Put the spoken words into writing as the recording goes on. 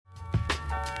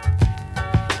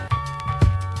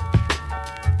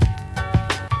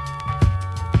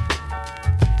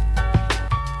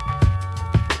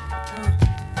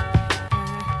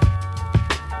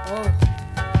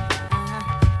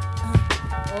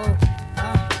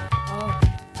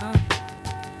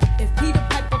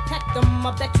him.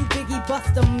 I bet you Biggie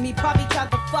bust him. He probably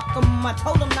tried to fuck him. I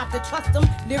told him not to trust him.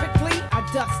 Lyrically, I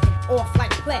dust him off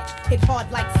like clay. Hit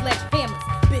hard like sledgehammers.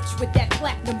 Bitch with that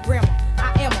platinum grammar.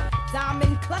 I am a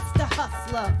diamond cluster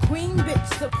hustler. Queen bitch,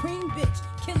 supreme bitch.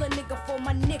 Kill a nigga for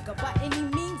my nigga by any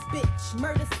means, bitch.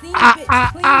 Murder scene,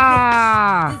 bitch. Clean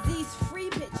bitch. Disease free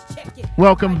bitch. Check it.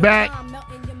 Welcome back.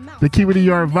 The Key with the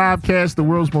Yard Vibecast, the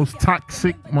world's most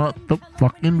toxic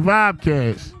motherfucking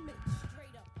Vibecast.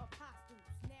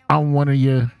 I'm one of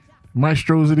your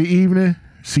maestros of the evening,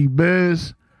 C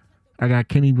Bez. I got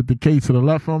Kenny with the K to the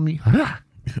left on me.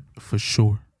 For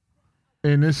sure.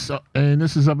 And this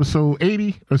is episode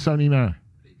 80 or 79?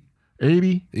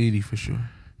 80? 80 for sure.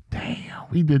 Damn,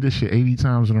 we did this shit 80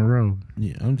 times in a row.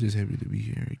 Yeah, I'm just happy to be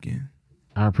here again.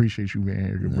 I appreciate you being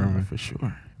here, good brother. For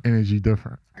sure. Energy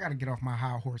different. I got to get off my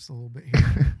high horse a little bit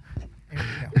here. There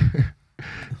we go.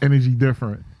 Energy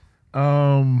different.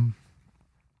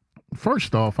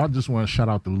 First off, I just want to shout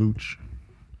out to Lewch.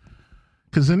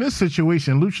 Because in this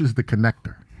situation, Lewch is the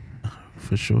connector.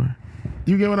 For sure.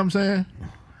 You get what I'm saying?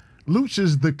 Lewch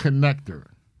is the connector.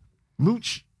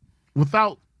 Lewch,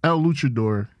 without El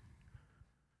Luchador,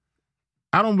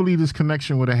 I don't believe this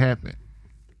connection would have happened.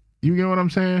 You get what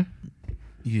I'm saying?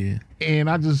 Yeah. And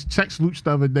I just texted Lewch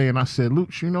the other day and I said,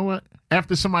 Lewch, you know what?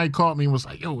 After somebody called me and was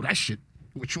like, yo, that shit,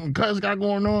 what you and Cuz got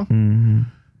going on? Mm-hmm.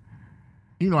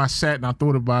 You know, I sat and I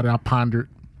thought about it. I pondered.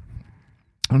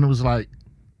 And it was like,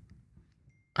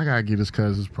 I got to give this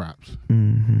Cuz his props.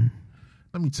 Mm-hmm.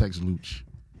 Let me text Lewch.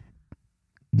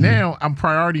 Now I'm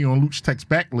priority on Lewch text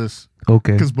back list.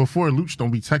 Okay. Because before Lewch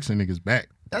don't be texting niggas back.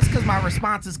 That's because my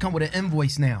responses come with an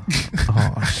invoice now.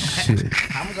 Oh, shit.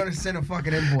 I'm going to send a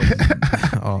fucking invoice.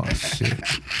 Oh, shit.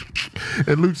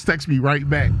 And Lewch texts me right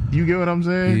back. You get what I'm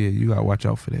saying? Yeah, you got to watch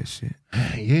out for that shit.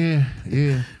 Yeah.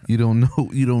 You don't know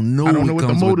I don't know what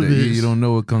the motive is. Yeah, you don't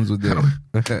know what comes with that.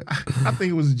 I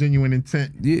think it was genuine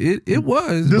intent. Yeah, it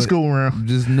was. This go around.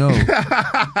 Just know.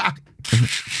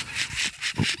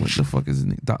 What the fuck is his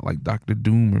name? Like Dr.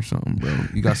 Doom or something, bro.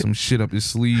 You got some shit up his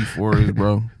sleeve for us,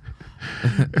 bro.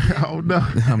 Oh no!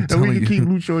 I'm telling we can you. keep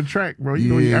Lewch on track, bro.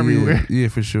 You know he everywhere. Yeah,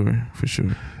 for sure.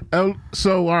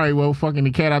 So all right, well, fucking the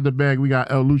cat out the bag. We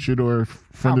got El Luchador,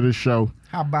 friend of the show.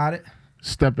 How about it?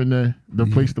 Step in the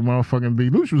place the motherfucking be.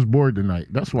 Lewch was bored tonight.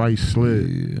 That's why he slid.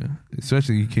 Yeah,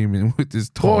 especially he came in with this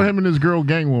talk. Or him and his girl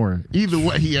gang warring. Either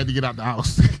way, he had to get out the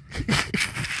house.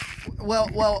 Well,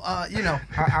 you know,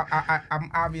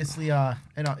 I'm obviously in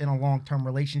a long-term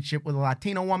relationship with a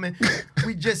Latino woman.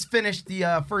 We just finished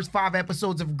the first 5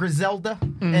 episodes of Griselda,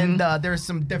 and there's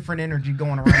some different energy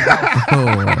going around.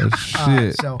 Oh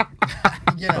shit! So,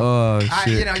 you know,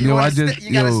 shit.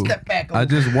 you gotta step back. I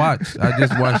just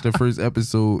watched the first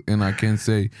episode, and I can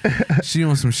say she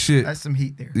on some shit. That's some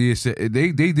heat there. Yeah,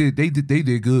 they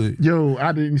did good. Yo,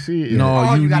 I didn't see it yet.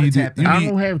 No, you need it. I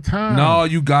don't have time. No,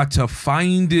 you got to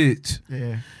find it.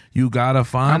 Yeah. You gotta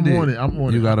find it. I'm on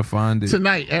it. You gotta find it.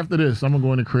 Tonight, after this, I'm gonna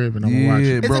go in the crib and I'm gonna watch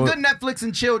it. It's a good Netflix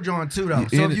and chill joint too, though.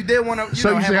 So if you did want to,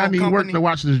 you say I need work to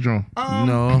watch this joint?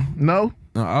 No,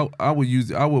 I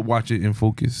would watch it in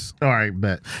focus. All right,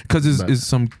 bet. Because it's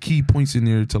some key points in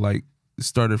there to like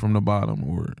start it from the bottom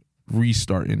or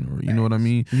restarting, or you know what I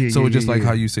mean. Yeah, so it's just like yeah.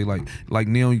 how you say like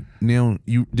now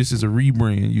you this is a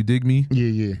rebrand. You dig me?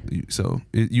 Yeah. So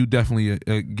you definitely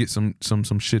get some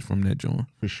shit from that joint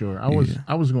for sure. I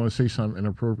was going to say something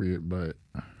inappropriate, but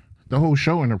the whole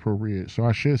show inappropriate, so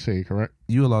I should say correct.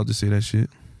 You allowed to say that shit?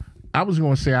 I was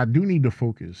going to say I do need to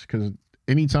focus because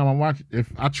anytime I watch, if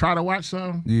I try to watch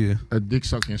something, a dick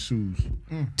suck ensues.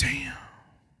 Damn.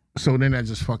 So then that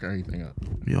just fuck everything up.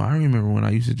 Yo, I remember when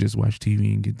I used to just watch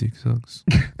TV and get dick sucks.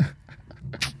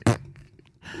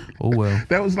 Oh well.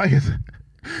 That was like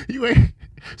you ain't.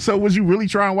 So was you really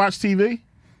trying to watch TV?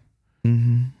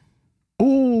 Mm-hmm.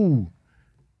 Ooh.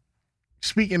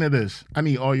 Speaking of this, I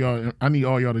need all y'all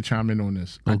to chime in on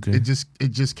this. Okay. It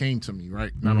just came to me,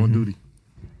 right? Not on duty.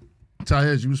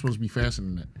 Tahez, you were supposed to be faster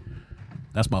than that.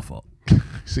 That's my fault.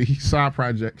 See, side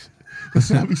projects. That's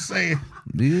what we saying.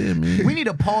 Yeah, man. We need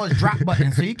a pause drop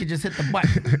button so you can just hit the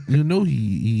button. You know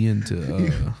he into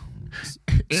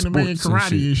anime and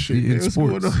karate and shit. In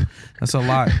sports. That's a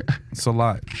lot. It's a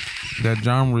lot. That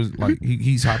genre, like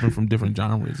he's hopping from different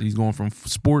genres. He's going from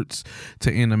sports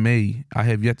to anime. I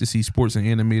have yet to see sports and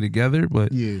anime together,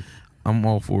 but I'm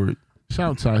all for it.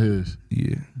 Shout out to his.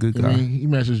 Yeah, good guy. I mean, he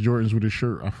matches Jordans with his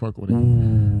shirt. I fuck with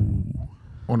him. Ooh.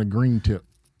 On a green tip.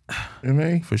 You know what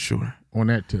I mean? For sure. On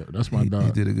that tip. That's my dog.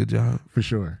 He did a good job. For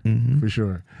sure. Mm-hmm. For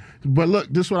sure. But look,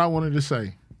 this is what I wanted to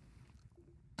say.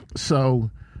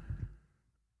 So,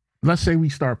 let's say we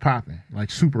start popping,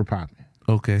 like super popping.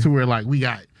 Okay. To where like we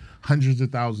got hundreds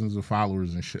of thousands of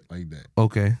followers and shit like that.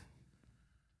 Okay.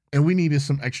 And we needed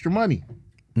some extra money.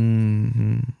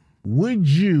 Mm-hmm. Would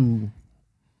you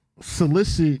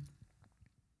solicit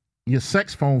your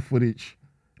sex phone footage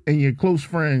and your close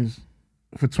friends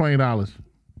for $20?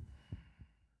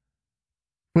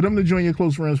 For them to join your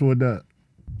close friends for a dub?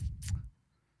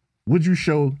 Would you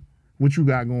show what you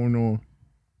got going on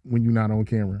when you're not on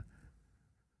camera?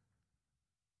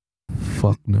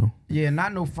 Fuck no. Yeah,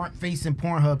 not no front-facing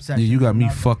Pornhub Yeah, section. you got me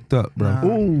fucked up, bro. Nah.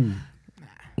 Ooh.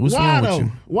 What's Why wrong though? with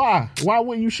you? Why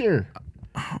wouldn't you share?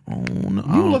 Oh, no.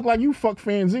 You look like you fuck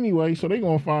fans anyway, so they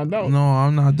gonna find out. No,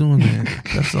 I'm not doing that.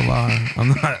 That's a lie. I'm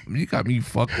not. You got me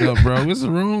fucked up, bro. What's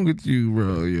wrong with you,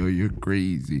 bro? Yo, you're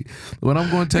crazy. What I'm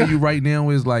going to tell you right now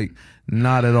is like,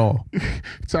 not at all.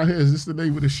 Tell here, is this the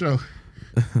name of the show?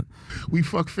 We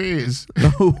fuck fans.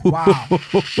 Wow.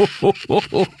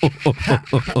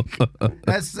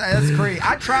 That's great.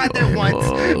 I tried that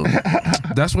once.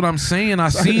 That's what I'm saying. I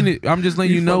seen it. I'm just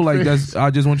letting you know, like that's.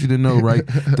 I just want you to know, right?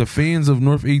 The fans of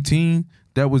North 18,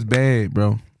 that was bad,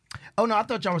 bro. Oh no, I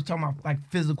thought y'all was talking about like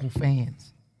physical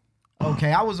fans.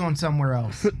 Okay, I was on somewhere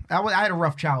else. I had a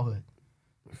rough childhood.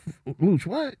 Lewch,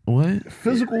 what? What?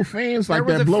 Physical fans like There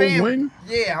was that a blow fan- wind?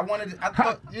 Yeah, I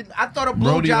thought a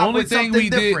Bro, the blowjob only was thing something we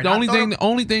did, different. the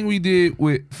only thing we did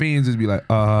with fans is be like,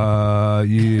 yeah,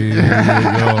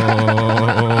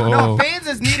 No, fans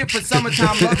is needed for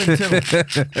summertime loving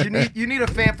too. You need a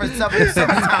fan for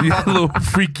summertime you loving. little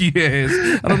freaky ass.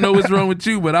 I don't know what's wrong with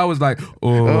you, but I was like,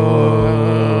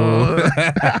 oh.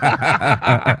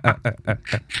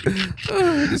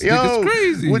 This nigga's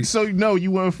crazy. So no,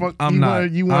 you weren't fuck. I'm not.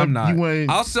 I'm not. You weren't.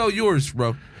 I'll sell yours,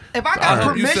 bro. If I got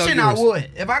help you sell permission, I yours. would.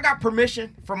 If I got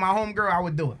permission from my homegirl, I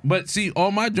would do it. But see, all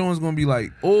my joints gonna be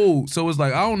like, oh, so it's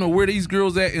like I don't know where these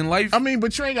girls at in life. I mean,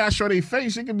 but you ain't gotta show their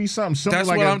face. It could be something simple That's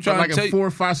like what a, I'm trying like to tell a you. 4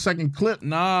 or 5 second clip,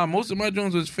 Nah, most of my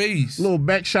joints was face. little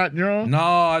back shot drum. No,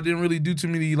 I didn't really do too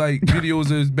many like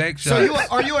videos of his back shots.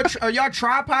 So are y'all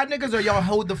tripod niggas or y'all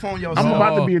hold the phone yourself? I'm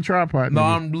about to be a tripod. No,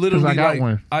 nigga, I'm 'cause literally I got like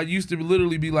one. I used to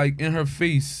literally be like in her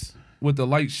face with the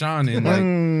light shining. Like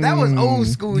That was old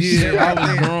school shit. yeah, I right was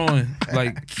there. growing.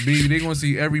 Like, baby, they gonna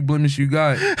see every blemish you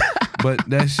got. But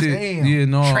that shit, Damn. yeah,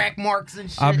 no. Track marks and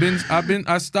shit.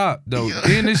 I stopped though.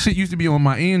 And this shit used to be on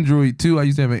my Android too. I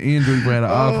used to have an Android before I had an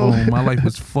iPhone. My life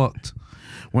was fucked.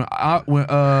 When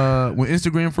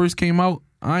Instagram first came out,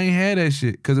 I ain't had that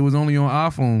shit because it was only on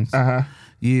iPhones. Uh-huh.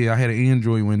 Yeah, I had an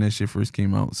Android when that shit first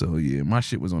came out. So yeah, my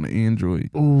shit was on the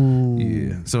Android. Ooh.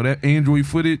 Yeah. So that Android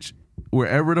footage,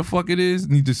 wherever the fuck it is,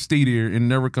 need to stay there and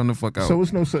never come the fuck out. So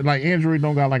it's no like Android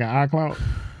don't got like an iCloud,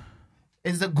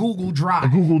 It's a Google Drive. a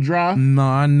Google Drive. No,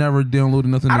 I never downloaded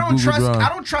nothing to I don't Google trust. Drive. I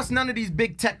don't trust none of these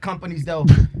big tech companies though,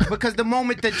 because the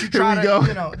moment that you try we to, go.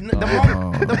 you know,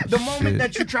 the moment shit.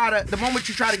 that you try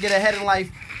to get ahead in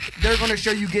life, they're gonna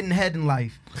show you getting ahead in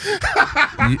life.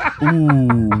 Yeah,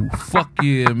 ooh, fuck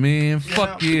yeah, man.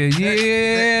 Fuck know,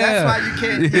 yeah. That's why you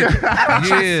can't.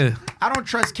 Yeah. I don't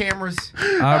trust cameras.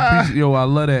 I appreciate. Yo, I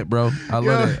love that, bro. I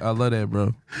love that,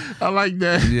 bro. I like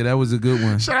that. Yeah, that was a good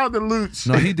one. Shout out to Lewch.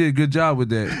 No, he did a good job with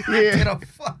that. Did a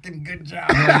fucking good job.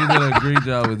 No, he did a great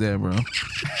job with that, bro.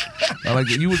 I like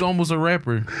it. You was almost a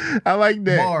rapper. I like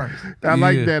that. Bars. I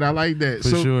like Yeah. that. I like that. For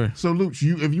sure. So Lewch,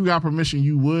 if you got permission,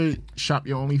 you would shop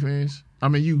your OnlyFans. I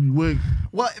mean, you would.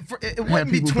 Well, it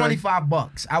wouldn't be people pay?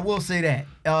 $25. I will say that.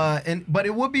 But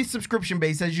it would be subscription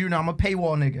based, as you know. I'm a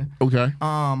paywall nigga. Okay.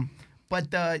 But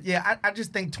yeah, I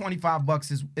just think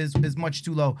 $25 is much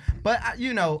too low. But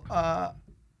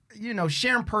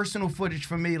sharing personal footage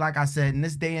for me, like I said, in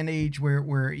this day and age where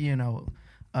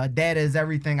data is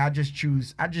everything, I just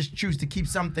choose to keep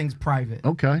some things private.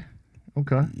 Okay.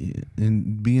 Yeah,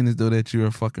 and being as though that you're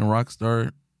a fucking rock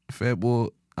star, fat boy,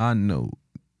 I know.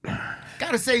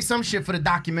 Gotta save some shit for the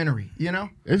documentary, you know?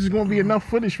 It's just gonna be enough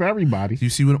footage for everybody. You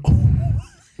see what?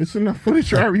 It's enough footage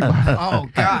for everybody. Oh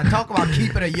God, talk about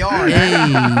keeping a yard.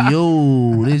 Hey,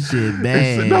 yo, this shit bad.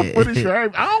 It's enough footage for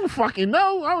everybody. I don't fucking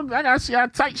know. I gotta see how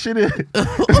tight shit is.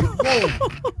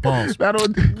 Pause.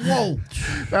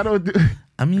 That'll do.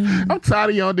 I mean, I'm tired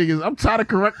of y'all niggas. I'm tired of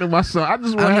correcting myself. I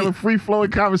just want to have a free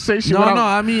flowing conversation. No,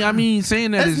 I mean,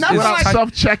 saying that It's is not without like-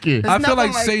 self checking. I feel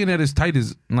nothing like saying that is tight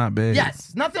is not bad.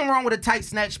 Yes, nothing wrong with a tight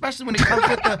snatch, especially when it comes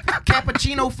with the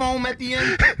cappuccino foam at the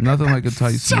end. Nothing like a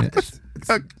tight snatch.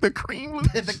 The cream.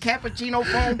 The cappuccino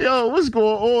foam. Yo, what's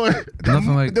going on?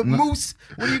 Nothing like the mousse.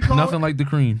 What do you call nothing it? like the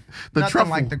cream. The Nothing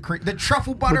truffle. like the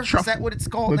truffle butter. truffle. Is that what it's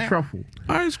called The now? truffle.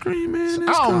 Ice cream, man.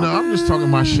 I don't know. I'm just talking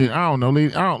my shit. I don't know. I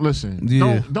don't listen.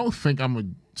 Yeah. Don't think I'm gonna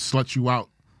slut you out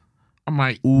I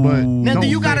might. Ooh. But Now, do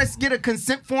you don't gotta get a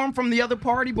consent form from the other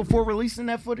party before releasing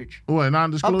that footage what of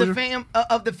non-disclosure?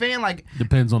 the fan? Like,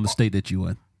 Depends on the state that you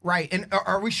in. right? And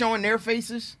are we showing their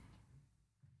faces?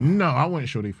 No, I wouldn't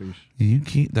show their face. You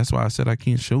can't. That's why I said I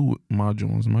can't show my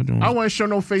Jones. My Jones. I wouldn't show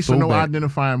no face So or no bad.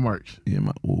 identifying marks. Yeah,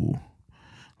 my ooh.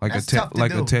 Like That's a tough to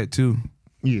like do. a tattoo.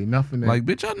 Yeah, nothing. That, Like,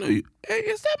 bitch, I know you. Hey,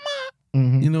 is that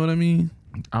mine? Mhm. You know what I mean?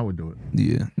 I would do it.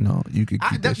 Yeah. No, you could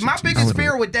keep that shit My to biggest yourself.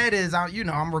 fear with that is,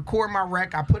 I'm recording my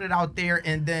rec, I put it out there,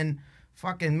 and then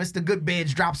fucking Mr.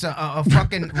 Goodbadge drops a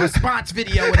fucking response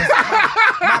video with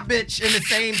my bitch in the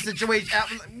same situation. I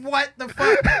was like, what the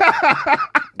fuck?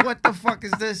 What the fuck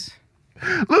is this?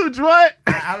 Lewch, what?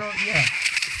 I don't. Yeah.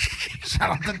 Shout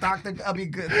out to Dr.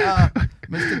 Good,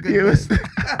 Mr. Good. Yeah,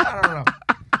 I don't know.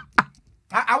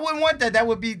 I wouldn't want that. That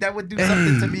would do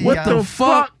something to me. What the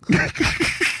fuck?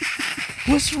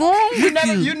 What's wrong with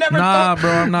you? You never Nah, thought-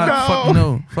 bro, I'm not. No. Fuck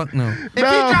no. Fuck no. If he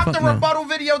dropped Fuck a no. rebuttal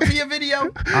video to your video,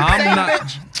 I'm same not-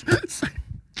 bitch.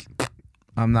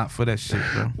 I'm not for that shit,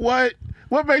 bro. What?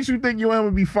 What makes you think you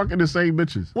would be fucking the same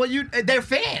bitches? Well, they're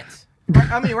fans.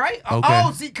 I mean, right? Okay.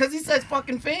 Oh, see, because he says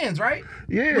fucking fans, right?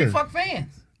 Yeah. We fuck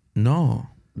fans. No.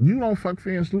 You don't fuck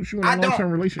fans, Lewch. You in a I long-term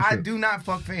don't. relationship. I do not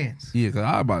fuck fans. Yeah, cause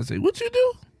I was about to say, what you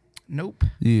do? Nope.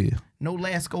 Yeah. No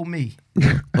Lasco me.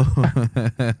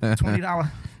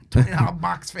 $20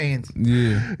 box fans.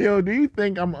 Yeah. Yo, do you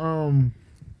think I'm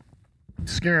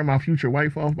scaring my future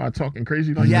wife off by talking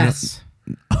crazy like Yes.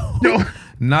 that? Yo,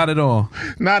 Not at all.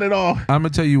 not at all. I'm gonna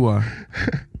tell you why.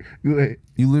 Go ahead.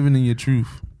 You living in your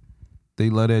truth. They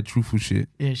love that truthful shit.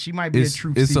 Yeah, she might be a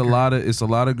truth it's seeker. a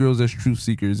lot of girls that's truth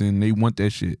seekers and they want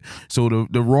that shit. So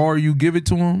the rawer you give it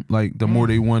to them, like the more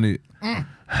they want it. It's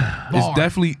Bar.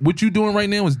 definitely what you doing right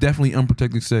now is definitely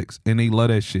unprotected sex, and they love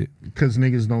that shit. Because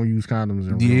niggas don't use condoms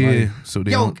in real Yeah, life. so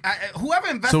they Yo, don't. whoever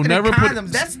invested So in never put-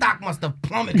 condoms, that stock must have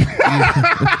plummeted.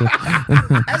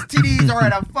 STDs are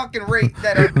at a fucking rate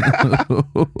that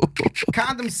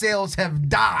condom sales have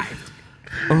dived.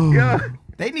 Yeah,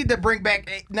 They need to bring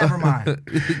back. Never mind.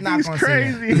 Not he's gonna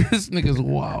crazy. This nigga's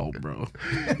wild, bro.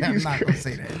 Say that. I'm not gonna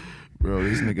say that. Bro,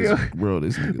 this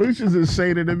nigga. Lewch is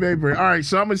insane in the paper. All right,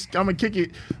 so I'm gonna kick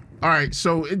it. All right,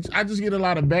 so I just get a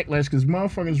lot of backlash because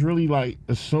motherfuckers really like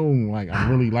assume like I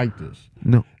really like this,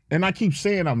 No. and I keep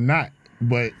saying I'm not,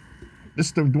 but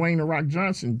it's the Dwayne The Rock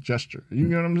Johnson gesture. You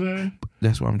know what I'm saying?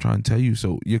 That's what I'm trying to tell you.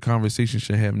 So your conversation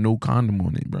should have no condom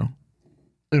on it, bro.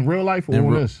 In real life or In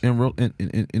on real, this?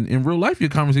 in real life, your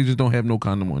conversations don't have no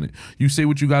condom on it. You say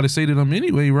what you got to say to them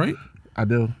anyway, right? I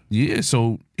do. Yeah.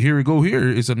 So here we go. Here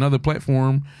it's another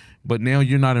platform, but now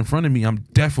you're not in front of me. I'm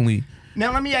definitely.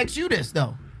 Now let me ask you this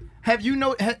though: have you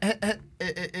know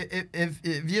if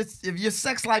your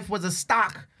sex life was a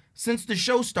stock since the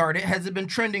show started? Has it been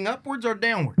trending upwards or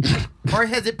downwards, or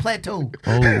has it plateaued?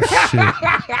 Oh shit,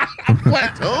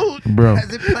 Plateaued. bro.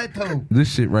 Has it plateaued?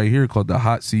 This shit right here called the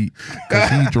hot seat because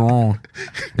he's drawn.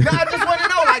 No, I just want to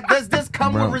know, like, does this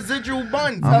come Bro. with residual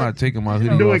buns? I'm not taking my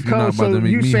hoodie Do off. it You're not come? about to So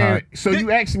make you me saying? hot. So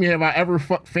you asked me, have I ever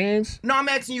fucked fans? No, I'm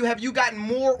asking you, have you gotten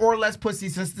more or less pussy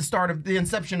since the start of the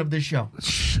inception of this show?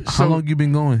 How long you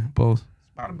been going, boss?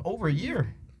 About over a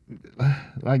year.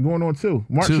 Like going on 2.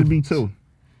 March 2. should be 2.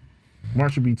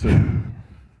 March should be 2.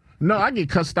 No, I get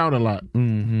cussed out a lot.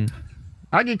 Mm-hmm.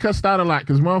 I get cussed out a lot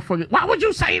because motherfuckers. Why would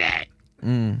you say that?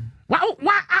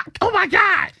 Why? Oh my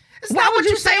God! It's Why not would what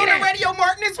you say on that? the radio,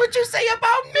 Martin. It's what you say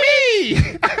about me.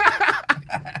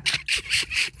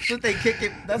 That's what they kick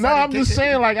it. That's No, how they I'm kick just it.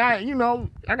 saying, like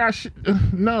I got shit.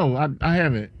 No, I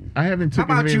haven't. I haven't How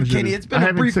taken about you, advantage. Kenny? of It's this. been I a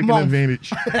haven't brief taken month. advantage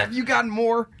Have you gotten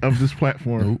more? of this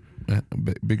platform Nope.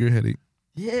 Bigger headache.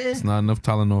 Yeah. It's not enough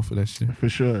Tylenol for that shit. for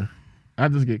sure. I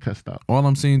just get cussed out. All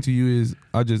I'm saying to you is,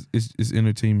 it's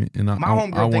entertainment, and My I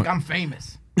homegirl think want. I'm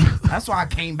famous. That's why I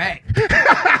came back.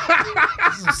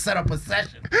 This is set up a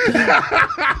session.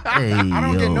 Hey, I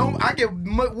don't get yo. I get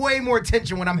way more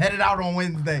attention when I'm headed out on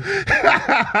Wednesday.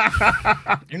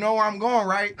 You know where I'm going,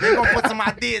 right? They're gonna put some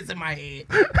ideas in my head.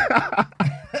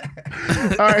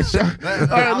 All right, so, all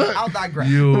right, look. I'll digress.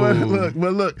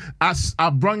 Look. I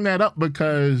brung that up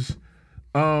because,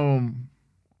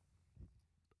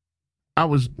 I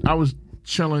was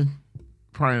chilling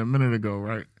probably a minute ago,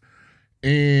 right?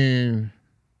 And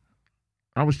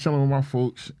I was chilling with my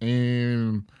folks,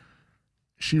 and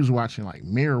she was watching like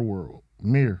Mirror on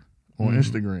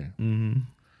Instagram, and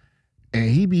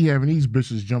he be having these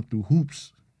bitches jump through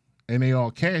hoops, and they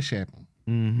all cash app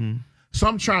him. So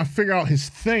I'm trying to figure out his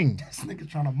thing. This nigga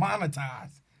trying to monetize.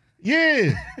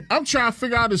 Yeah, I'm trying to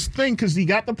figure out his thing because he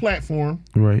got the platform.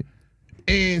 Right.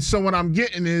 And so what I'm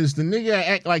getting is the nigga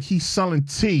act like he's selling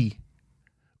tea,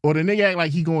 or the nigga act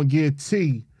like he gonna give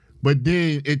tea, but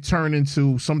then it turned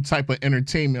into some type of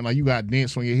entertainment, like you got to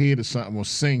dance on your head or something or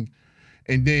sing,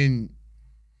 and then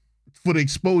for the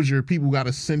exposure, people got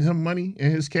to send him money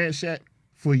in his Cash App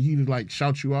for you to like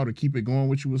shout you out or keep it going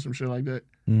with you or some shit like that.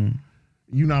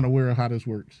 You not aware of how this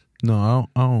works? No,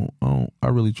 I don't. I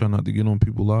really try not to get on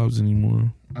people's lives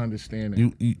anymore. I understand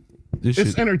it. This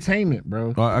it's shit, entertainment,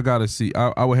 bro. I gotta see.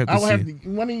 I would have to see.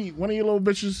 One of your little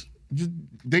bitches,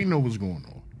 they know what's going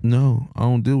on. No, I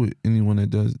don't deal with anyone that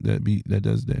does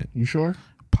that. You sure?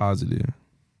 Positive.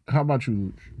 How about you,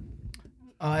 Lewch?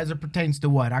 As it pertains to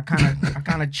what? I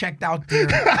kind of checked out there.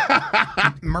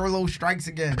 Merlot strikes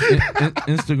again.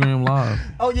 Instagram Live.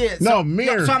 Oh yeah. No,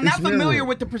 mirror. So I'm not It's familiar mirror.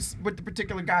 with the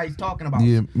particular guy he's talking about.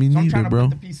 Yeah, me so I'm neither, trying to bro. put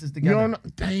the pieces You together. don't know?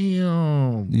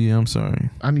 Damn. Yeah, I'm sorry.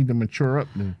 I need to mature up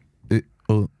then.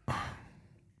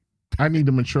 I need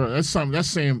to mature. That's something. That's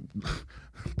saying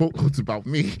boatloads about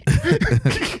me.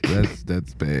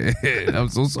 That's bad. I'm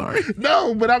so sorry.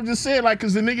 No, but I'm just saying, like,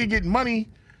 because the nigga get money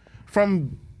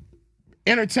from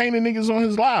entertaining niggas on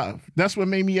his live. That's what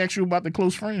made me ask you about the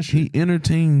close friendship. He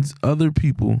entertains other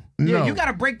people. Yeah, No. you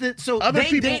gotta break the so Other they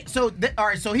people- all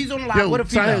right. So he's on the live. Yo, What a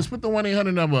female. Tyus, put the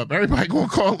 1-800 number up. Everybody gonna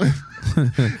call in.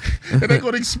 And they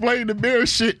gonna explain the mirror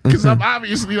shit because I'm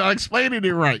obviously not explaining it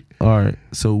right. All right.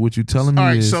 So what you telling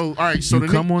me is, So you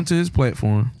come onto his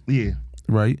platform, yeah.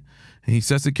 right? And he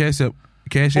sets the cash Or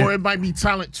app. it might be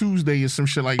Talent Tuesday or some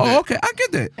shit like that. Oh, okay. I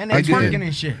get that. And I they get twerking that.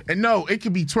 and shit. And no, it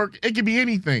could be twerk. It could be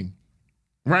anything,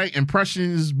 right?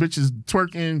 Impressions, bitches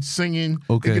twerking, singing.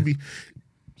 Okay. It could be,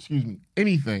 excuse me,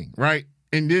 anything, right?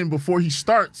 And then before he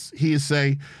starts, he'll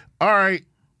say, "All right,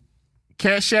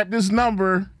 Cash App this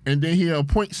number," and then he'll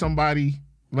appoint somebody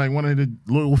like one of the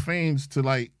loyal fans to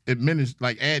like administer,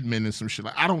 like admin or some shit.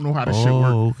 Like I don't know how this shit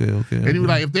works. Okay. And he was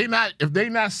like, if they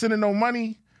not sending no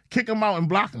money, kick them out and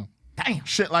block them. Damn.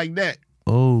 Shit like that.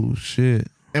 Oh shit.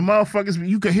 And motherfuckers,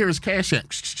 you could hear his Cash App.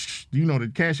 You know the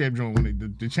Cash App joint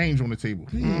when the change on the table.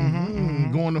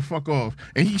 Going the fuck off.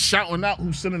 And he's shouting out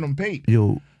who's sending them paid.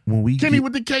 Yo, when we Kenny get,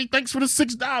 with the K, thanks for the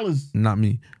 $6. not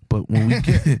me, but when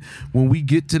we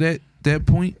get to that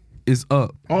point, it's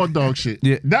up. All dog shit.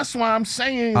 Yeah. That's why I'm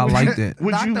saying. I like that.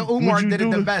 Dr. Umar did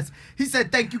it the best. He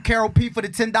said, "Thank you, Carol P, for the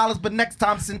 $10, but next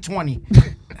time send 20."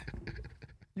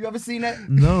 You ever seen that?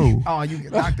 No. Oh, you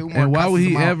Dr. Umar. And why would cusses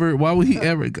he him out. ever? Why would he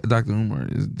ever? Dr. Umar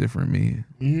is a different man.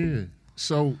 Yeah.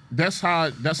 So that's how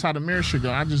the mirror should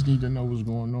go. I just need to know what's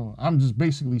going on. I'm just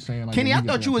basically saying like Kenny, I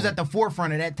thought you was at the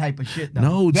forefront of that type of shit, though.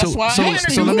 No, That's why I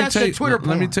asked you. let me That's tell the you. Twitter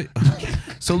Let me tell you.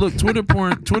 So look, Twitter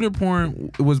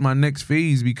porn was my next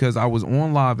phase because I was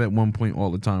on live at one point all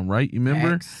the time, right? You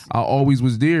remember? Facts. I always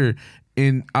was there,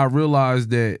 and I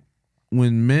realized that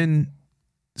when men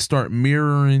start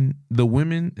mirroring the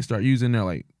women and start using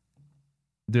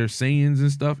their sayings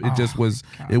and stuff, it just was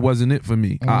it wasn't it for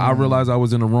me. I realized I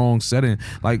was in the wrong setting.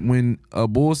 Like when a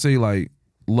bull say like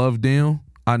love down,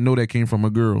 I know that came from a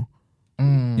girl.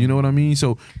 You know what I mean?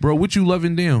 So bro, what you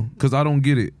loving down? Because I don't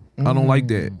get it. I don't like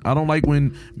that. I don't like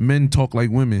when men talk like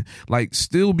women. Like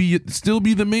still be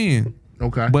the man.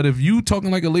 Okay. But if you talking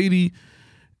like a lady,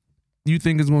 you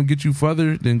think it's gonna get you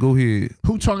further, then go ahead.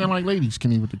 Who talking like ladies,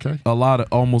 Kenny with the K?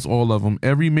 Almost all of them.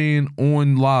 Every man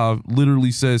on live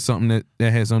literally says something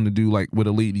that has something to do like with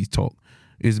a lady's talk.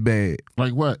 It's bad.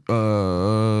 Like what?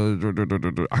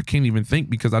 I can't even think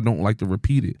because I don't like to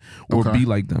repeat it or Okay. be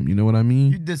like them. You know what I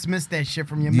mean? You dismissed that shit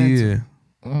from your mental.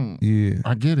 Yeah. Yeah.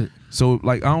 I get it. So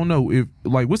like I don't know if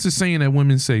like what's the saying that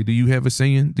women say? Do you have a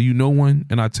saying? Do you know one?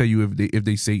 And I tell you if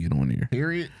they say it on there.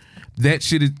 Period. That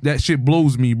shit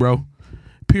blows me, bro.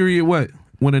 Period. What?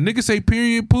 When a nigga say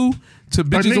period poo to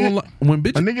bitches when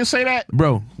bitches A nigga say that?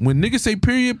 bro, when niggas say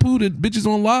period poo to bitches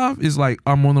on live, it's like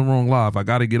I'm on the wrong live. I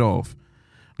gotta get off.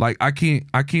 Like I can't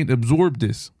absorb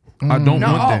this. I don't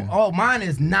No, want that. mine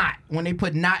is not. When they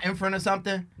put not in front of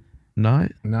something,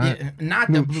 Not. yeah,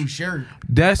 not the blue shirt.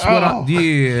 That's what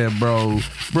yeah, bro.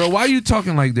 Bro, why you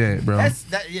talking like that, bro? That's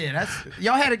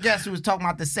y'all had a guest who was talking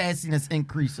about the sassiness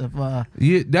increase of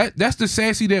Yeah, that's the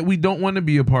sassy that we don't want to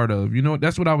be a part of. You know,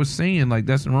 that's what I was saying. Like,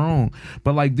 that's wrong.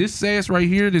 But like this sass right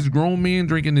here, this grown man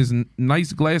drinking this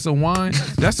nice glass of wine,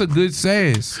 that's a good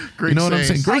sass. Great you know what I'm sass.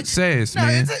 saying? Great sass, No,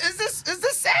 man. is this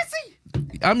sassy?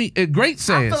 I mean, a great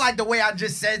sass. I feel like the way I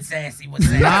just said sassy was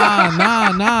sassy.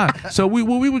 Nah. So what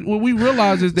we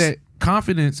realize is that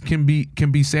confidence can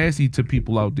be sassy to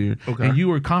people out there. Okay. And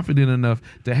you are confident enough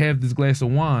to have this glass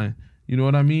of wine. You know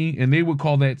what I mean? And they would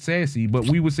call that sassy, but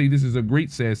we would say this is a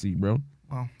great sassy, bro.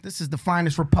 Well, this is the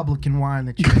finest Republican wine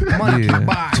that money can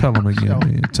buy. Tell them again, So,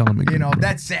 man. Tell them again. You know, bro.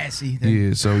 that's sassy. Then.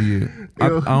 Yeah, so yeah. I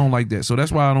don't like that. So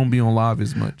that's why I don't be on live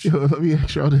as much. Yo, let me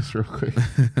ask y'all this real quick.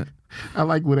 I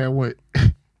like where that went.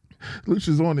 Lewch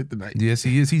is on it tonight. Yes,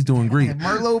 he is. He's doing great.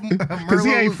 Because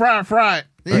he ain't fried.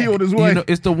 Yeah. He on his way. You know,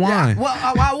 it's the wine. Yeah.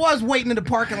 Well, I was waiting in the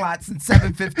parking lot since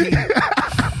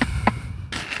 7:15.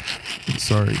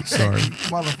 Sorry.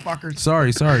 Motherfuckers.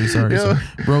 Sorry.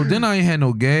 Bro, then I ain't had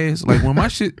no gas. Like when my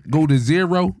shit go to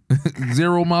 0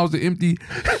 miles to empty,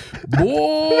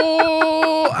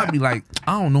 boy, I be like,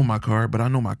 I don't know my car, but I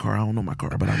know my car. I don't know my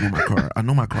car, but I know my car. I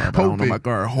know my car, but I don't know my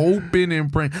car. Hoping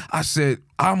and praying. I said,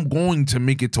 I'm going to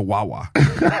make it to Wawa.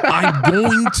 I'm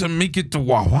going to make it to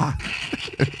Wawa.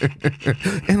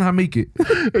 And I make it.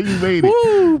 And you made it.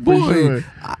 Ooh, boy. Sure.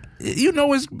 You know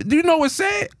what's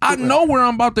sad? I know where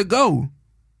I'm about to go.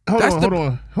 Hold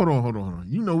on.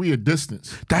 You know we a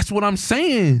distance. That's what I'm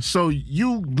saying. So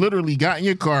you literally got in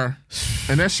your car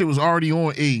and that shit was already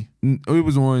on E. It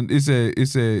was on, it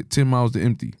said 10 miles to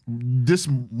empty. This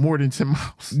more than 10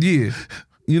 miles. Yeah.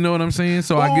 You know what I'm saying?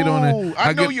 So I get on it.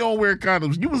 I know you don't wear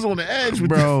condoms. You was on the edge with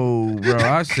bro.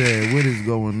 I said, what is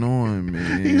going on,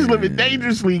 man? He's living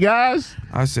dangerously, guys.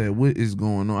 I said, what is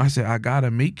going on? I said, I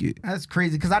gotta make it. That's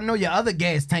crazy because I know your other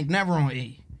gas tank never on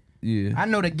E. Yeah. I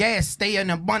know the gas stay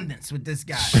in abundance with this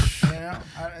guy.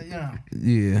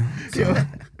 Yeah. So.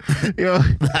 Yo,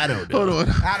 I don't know. Hold on.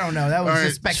 I don't know. That was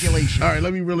just speculation. All right,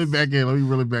 let me reel it back in.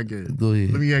 Go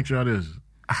ahead. Let me ask y'all this.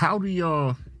 How do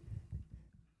y'all...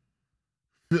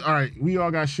 All right, we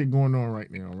all got shit going on right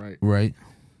now, right? Right.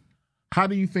 How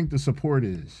do you think the support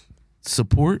is?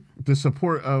 Support? The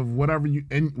support of whatever you...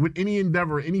 and with any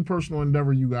endeavor, any personal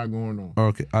endeavor you got going on.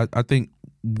 Okay. I think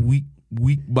week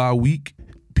by week,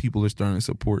 people are starting to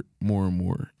support more and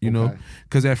more, you know?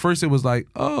 Because at first it was like,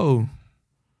 oh,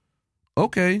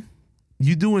 okay,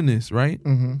 you doing this, right?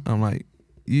 Mm-hmm. I'm like,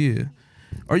 yeah.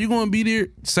 Are you going to be there?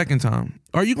 Second time.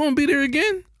 Are you going to be there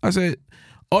again? I said,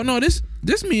 oh, no, this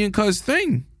me and Cuz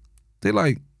thing. They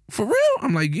like, for real?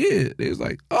 I'm like, yeah. They was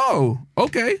like, oh,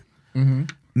 okay. Mm-hmm.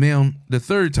 Now, the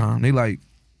third time, they like,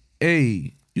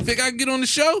 hey, you think I can get on the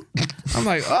show? I'm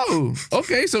like, oh,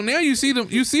 okay. So now you see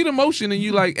the motion and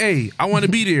you like, hey, I want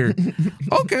to be there.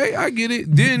 Okay, I get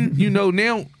it. Then,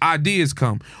 now ideas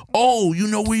come. Oh, you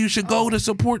know where you should go to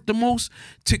support the most?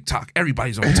 TikTok.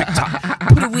 Everybody's on TikTok.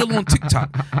 Put a reel on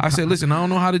TikTok. I said, listen, I don't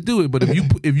know how to do it, but if you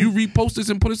repost this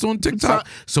and put us on TikTok,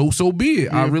 so be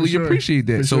it. Yeah, I really appreciate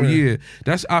that. For sure. Yeah,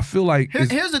 I feel like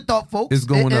here's a thought, folks. It's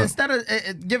going up. Instead of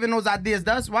giving those ideas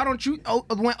to us, why don't you?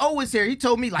 When O was here, he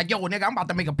told me like, yo, nigga, I'm about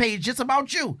to make a page just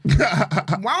about you.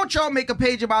 Why don't y'all make a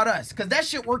page about us? Because that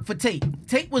shit worked for Tate.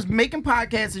 Tate was making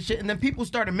podcasts and shit, and then people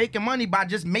started making money by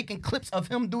just making clips of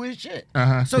him do his shit.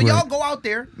 So y'all go out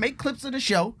there, make clips of the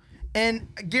show, and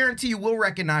I guarantee you we'll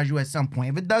recognize you at some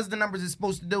point. If it does the numbers it's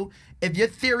supposed to do, if your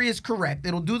theory is correct,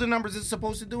 it'll do the numbers it's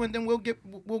supposed to do, and then we'll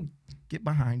get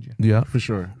behind you. Yeah, For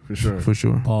sure.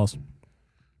 Pause.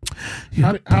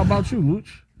 Yeah. How about you,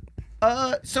 Lewch?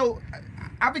 So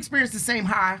I've experienced the same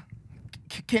high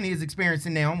Kenny is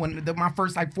experiencing now. When my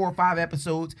first like 4 or 5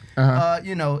 episodes,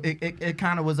 it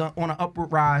kind of was on an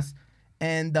upward rise,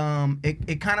 and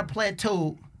it kind of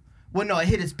plateaued. Well, no, it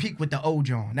hit its peak with the O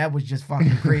John. That was just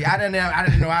fucking crazy. I didn't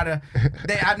know how to.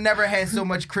 I've never had so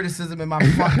much criticism in my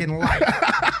fucking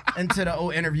life until the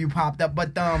O interview popped up.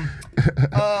 But what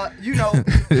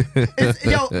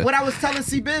I was telling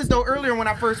C-Biz though earlier when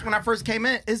I first came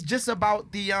in, it's just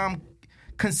about the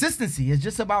consistency. It's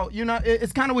just about,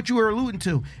 it's kind of what you were alluding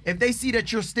to. If they see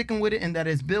that you're sticking with it and that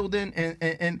it's building,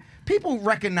 and people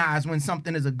recognize when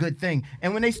something is a good thing,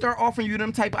 and when they start offering you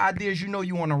them type of ideas, you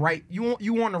on the right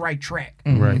on the right track,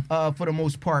 right? For the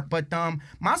most part. But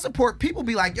my support, people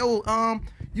be like, yo,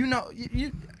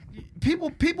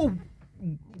 people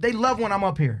they love when I'm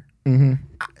up here. Mm-hmm.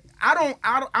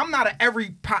 I'm not a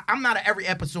every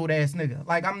episode ass nigga.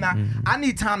 Like I'm not. I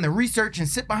need time to research and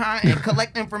sit behind and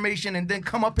collect information and then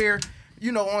come up here,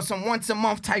 on some once a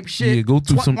month type shit. Yeah, go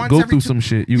through some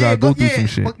shit. You gotta go through some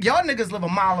shit. But y'all niggas live a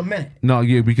mile a minute. No,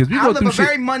 yeah, because we go through shit. I live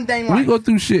a very mundane life. We go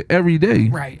through shit every day.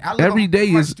 Right. Every day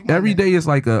is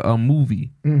like a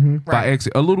movie by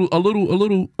accident. A little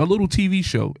TV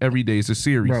show every day. It's a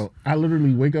series. Bro, I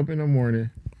literally wake up in the morning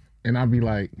and I'll be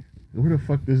like, where the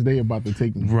fuck this day about to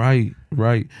take me? Right.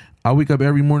 I wake up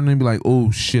every morning and be like,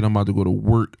 oh shit, I'm about to go to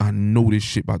work. I know this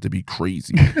shit about to be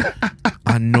crazy.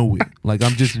 I know it. Like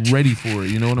I'm just ready for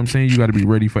it. You know what I'm saying? You got to be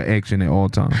ready for action at all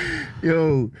times.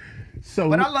 Yo.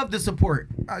 But I love the support.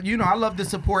 I love the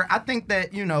support. I think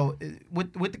that,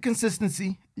 with the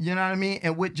consistency, you know what I mean?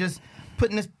 And with just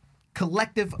putting this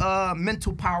collective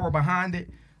mental power behind it,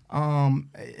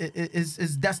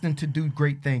 is destined to do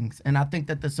great things. And I think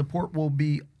that the support will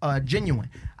be genuine.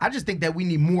 I just think that we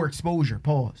need more exposure.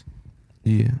 Pause.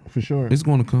 Yeah. For sure. It's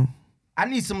going to come. I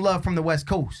need some love from the West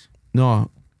Coast. No,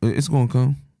 it's going to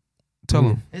come. Tell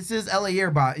him. It's his LA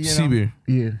earbot. You know? Seabeer.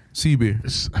 Yeah.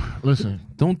 Seabeer. Listen.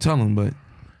 Don't tell him, but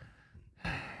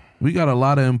we got a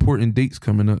lot of important dates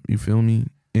coming up. You feel me?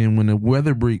 And when the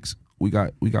weather breaks, we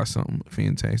got something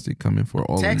fantastic coming for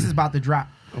all of you. Text is about to drop.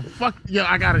 Fuck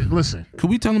yeah, I got it. Listen. Can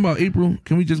we tell them about April?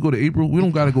 Can we just go to April? We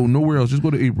don't got to go nowhere else. Just go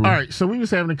to April. All right. So we was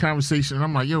having a conversation, and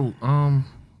I'm like,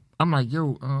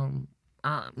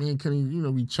 me and Kenny,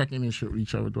 we check in and shit with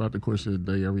each other throughout the course of the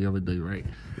day, every other day, right?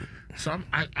 So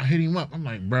I hit him up. I'm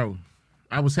like, bro,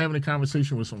 I was having a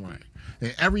conversation with somebody,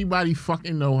 and everybody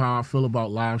fucking know how I feel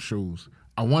about live shows.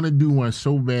 I want to do one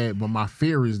so bad, but my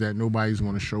fear is that nobody's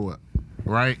going to show up,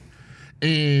 right?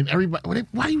 And everybody,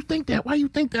 why you think that? Why you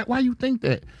think that? Why you think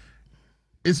that?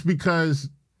 It's because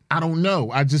I don't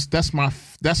know. That's my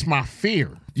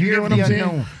fear. You get what I'm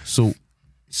saying?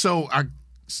 So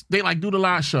they like do the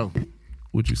live show.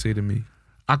 What'd you say to me?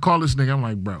 I call this nigga. I'm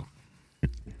like, bro,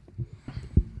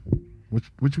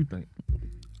 what you think?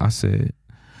 I said,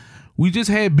 we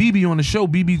just had BB on the show.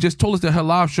 BB just told us that her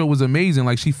live show was amazing.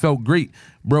 Like, she felt great.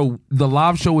 Bro, the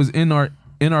live show is in our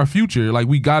future. Like,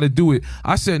 we got to do it.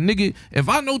 I said, nigga, if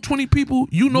I know 20 people,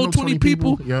 you know 20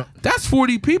 people. Yeah. That's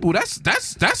 40 people.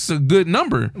 That's a good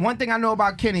number. One thing I know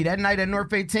about Kenny, that night at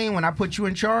North 18 when I put you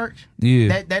in charge,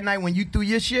 yeah, that night when you threw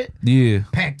your shit, yeah,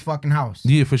 packed fucking house.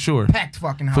 Yeah, for sure. Packed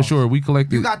fucking house. For sure. We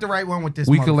collected. You got the right one with this.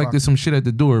 We collected some shit at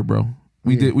the door, bro.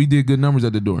 We did good numbers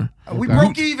at the door. We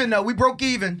broke even though. We broke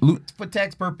even for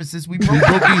tax purposes. We broke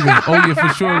even. Oh yeah, for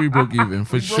sure we broke even.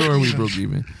 For sure we broke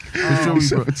even.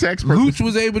 For tax purposes. Lewch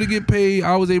was able to get paid.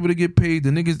 I was able to get paid. The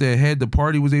niggas that had the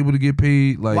party was able to get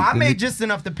paid. Like, well, I made just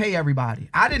enough to pay everybody.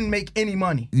 I didn't make any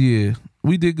money. Yeah,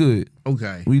 we did good.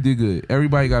 Okay, we did good.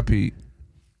 Everybody got paid.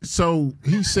 So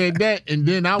he said that, and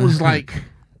then I was like,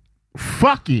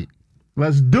 "Fuck it,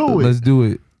 let's do it. Let's do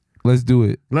it." Let's do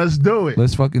it. Let's do it.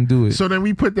 Let's fucking do it. So then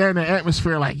we put that in the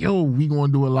atmosphere like, yo, we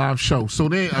gonna do a live show. So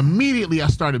then immediately I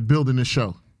started building the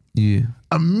show. Yeah.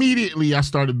 Immediately I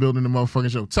started building the motherfucking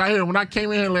show. Tahir, when I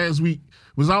came in here last week,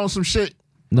 was I on some shit?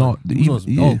 No. But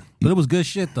it was good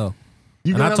shit though.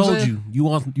 And I told you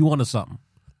wanted something.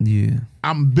 Yeah.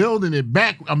 I'm building it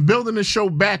back. I'm building the show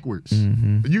backwards.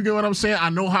 Mm-hmm. You get what I'm saying?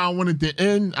 I know how I want it to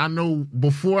end. I know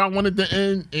before I want it to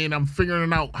end, and I'm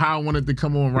figuring out how I want it to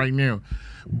come on right now.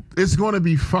 It's going to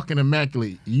be fucking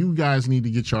immaculate. You guys need to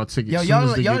get y'all tickets. Yo,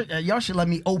 y'all should let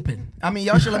me open. I mean,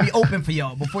 y'all should let me open for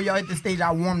y'all before y'all hit the stage.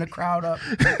 I warm the crowd up,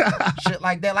 shit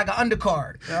like that, like an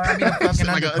undercard. I be a fucking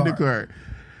like an undercard.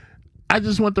 I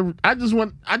just want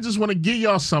to give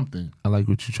y'all something. I like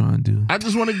what you're trying to do. I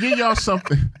just want to give y'all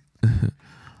something.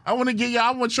 I want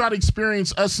y'all to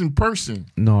experience us in person.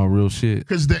 No, real shit.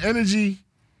 Because the energy,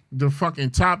 the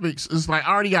fucking topics, it's like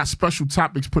I already got special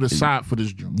topics put aside for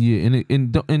this joint. Yeah,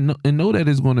 and know that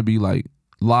it's going to be like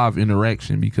live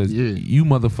interaction because you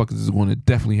motherfuckers is going to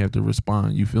definitely have to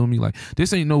respond. You feel me? Like,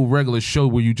 this ain't no regular show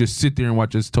where you just sit there and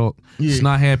watch us talk. Yeah. It's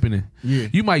not happening. Yeah.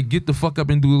 You might get the fuck up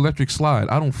and do electric slide.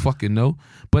 I don't fucking know,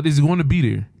 but it's going to be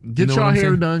there. Get your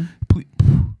hair done. Please.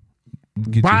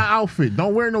 Buy an outfit.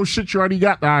 Don't wear no shit you already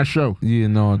got to our show. Yeah,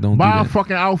 no, don't buy a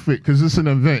fucking outfit because it's an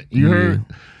event. You heard?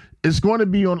 It's going to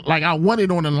be on, like, I want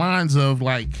it on the lines of,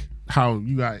 like, how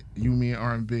you got You, Me, and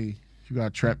R&B. You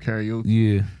got Trap Karaoke.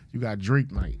 Yeah. You got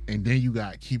Drake Night. And then you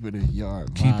got Keep It a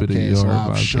Yard. Keep It a Yard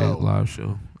live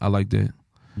show. I like that.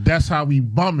 That's how we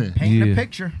bumming. Paint the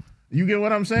picture. You get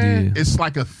what I'm saying? Yeah. It's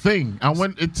like a thing. I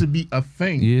want it to be a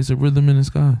thing. Yeah, it's a rhythm in the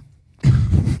sky.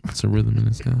 It's a rhythm in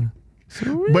the sky.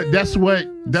 But that's what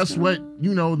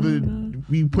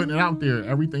we putting it out there.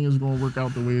 Everything is going to work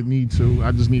out the way it needs to.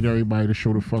 I just need everybody to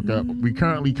show the fuck up. We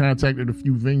currently contacted a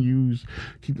few venues.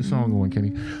 Keep the song going, Kenny.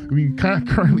 We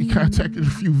currently contacted a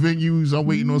few venues. I'm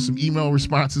waiting on some email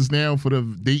responses now for the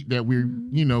date that we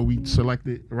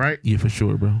selected, right? Yeah, for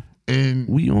sure, bro. And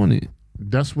we on it.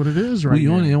 That's what it is right now. We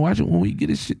on it, and watch it when we get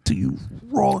this shit to you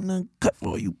raw and uncut for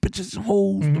all you bitches and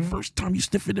hoes. The first time you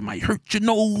sniff it might hurt your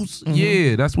nose.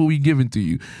 Yeah, that's what we giving to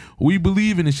you. We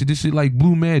believe in this shit. This shit like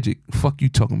blue magic. Fuck you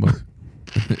talking about.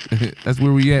 That's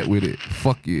where we at with it.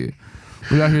 Fuck yeah.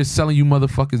 We out here selling you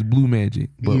motherfuckers blue magic,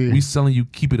 but we selling you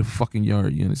Keep It a fucking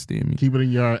Yard. You understand me? Keep It a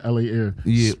Yard, LA Air.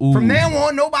 Yeah. Ooh. From now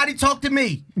on, nobody talk to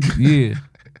me. Yeah.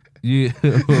 Yeah.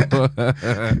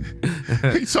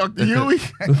 He talked to you.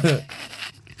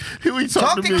 He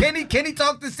talk to Kenny. Kenny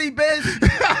talk to C-Biz.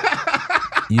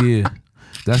 Yeah.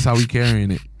 That's how we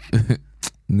carrying it.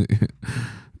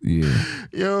 Yeah.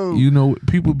 Yo. You know,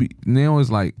 people be now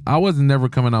it's like I wasn't never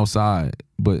coming outside,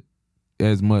 but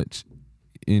as much.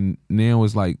 And now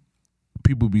it's like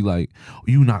people be like,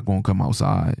 you not gonna come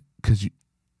outside because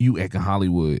you acting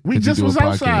Hollywood. We just was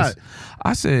outside.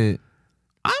 I said,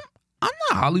 I'm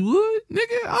not Hollywood.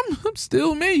 nigga, I'm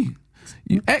still me.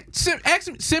 You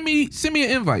send me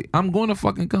an invite. I'm going to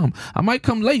fucking come. I might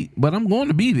come late, but I'm going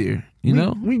to be there. You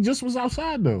know. We just was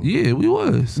outside though. Yeah, we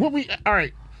was. All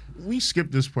right. We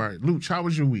skipped this part. Lewch, how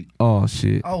was your week? Oh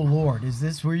shit. Oh Lord, is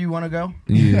this where you want to go?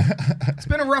 Yeah. It's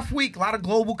been a rough week. A lot of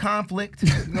global conflict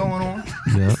going on.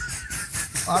 Yeah.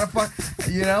 A lot of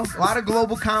a lot of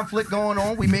global conflict going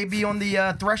on. We may be on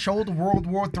the threshold of World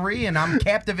War III, and I'm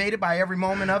captivated by every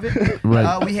moment of it.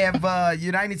 Right. We have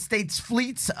United States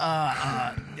fleets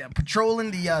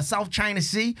patrolling the South China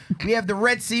Sea. We have the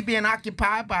Red Sea being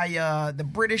occupied by the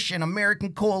British and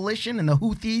American coalition and the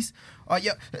Houthis.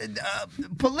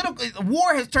 Political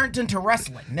war has turned into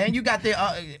wrestling. Then you got the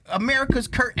America's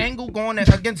Kurt Angle going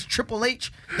against Triple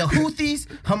H, the Houthis,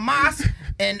 Hamas,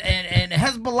 and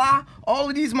Hezbollah. All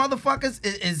of these motherfuckers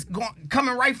is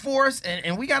coming right for us,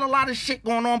 and we got a lot of shit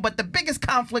going on. But the biggest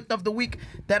conflict of the week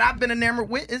that I've been enamored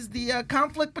with is the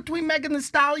conflict between Megan Thee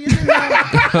Stallion and Nicki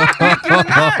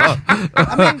Minaj.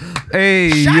 I mean,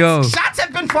 hey, shots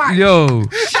have been fired.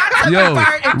 Shots have been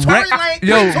fired. And Tory Lane,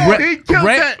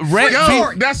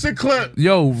 that's a clip.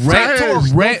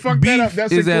 Rat beef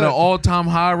is at an all-time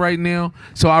high right now.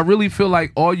 So I really feel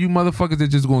like all you motherfuckers that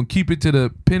just gonna keep it to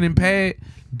the pen and pad,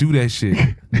 do that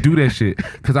shit. Do that shit.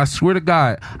 Cause I swear to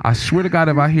God,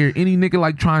 if I hear any nigga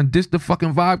like trying to diss the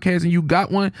fucking Vibecast and you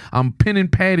got one, I'm pen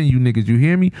and padding you niggas. You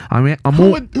hear me?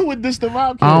 Who would diss the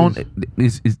Vibecast?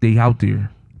 It's they out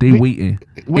there. They waiting.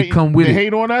 They come with they it.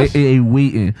 Hate on us? They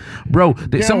waiting, bro.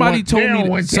 Somebody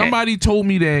told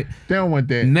me that they don't want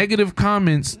that. Negative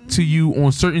comments to you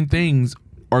on certain things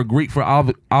are great for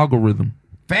algorithm.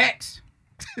 Facts.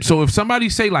 So if somebody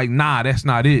say like, nah, that's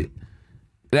not it,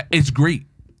 it's great.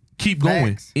 Keep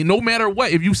going. And no matter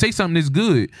what, if you say something that's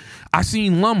good. I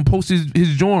seen Lum post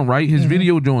his joint, right? His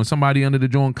video joint. Somebody under the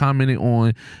joint commented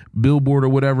on Billboard or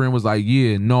whatever and was like,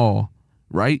 yeah, no,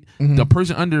 right? The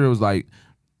person under it was like,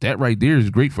 that right there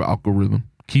is great for algorithm.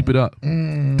 Keep it up.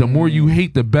 The more you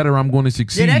hate, the better I'm going to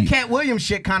succeed. Yeah, that Cat Williams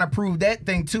shit kind of proved that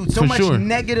thing too. So much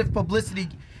negative publicity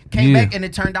came back, and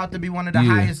it turned out to be one of the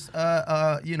highest,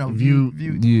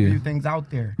 view things out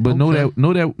there. But know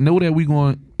that we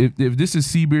going. If this is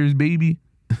Seabear's baby,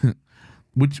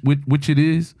 which it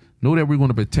is. Know that we're going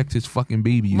to protect his fucking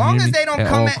baby. Long as they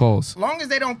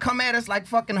don't come at us like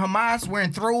fucking Hamas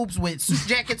wearing throbes with suit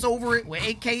jackets over it with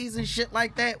AKs and shit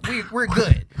like that, we're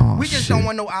good. We just don't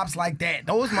want no ops like that.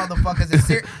 Those motherfuckers are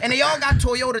serious, and they all got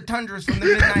Toyota Tundras from the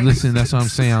mid-90s. Listen, that's what I'm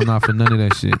saying. I'm not for none of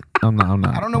that shit. I'm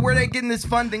not. I don't know where they're getting this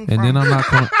funding from. And then I'm not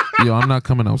coming. I'm not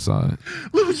coming outside.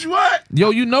 Lewch, what? Yo,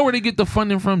 you know where they get the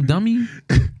funding from, dummy?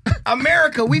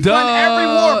 America, we fund every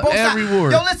war. Every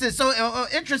war. Yo, listen. So,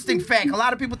 interesting fact. A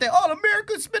lot of people think, oh,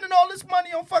 America's spending all this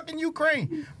money on fucking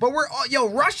Ukraine, but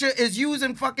Russia is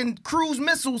using fucking cruise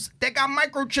missiles that got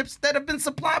microchips that have been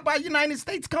supplied by United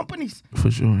States companies. For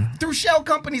sure. Through shell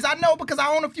companies. I know because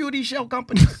I own a few of these shell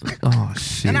companies. Oh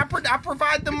shit. And I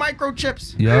provide them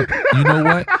microchips. Yep. You know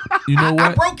what?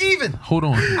 I broke even. Hold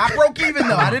on. I broke even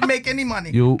though. I didn't make any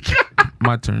money. Yo,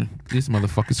 my turn. This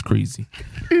motherfucker's crazy.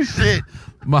 Shit.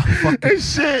 My fucking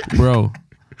shit. Bro.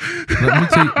 Let me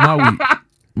tell you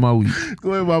my week.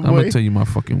 Go ahead, my boy. I'm gonna tell you my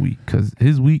fucking week. Cause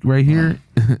his week right here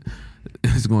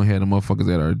is gonna have the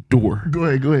motherfuckers at our door. Go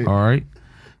ahead. All right.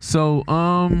 So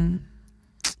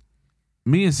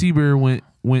me and Seabear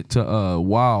went to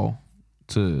WOW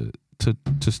to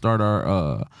start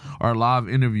our live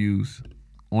interviews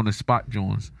on the spot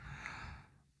joints.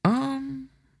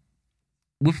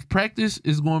 With practice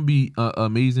is going to be an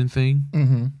amazing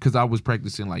thing because I was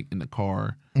practicing like in the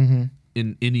car,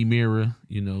 in any mirror,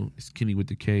 it's Kenny with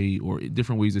the K or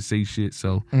different ways to say shit.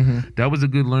 So that was a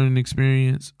good learning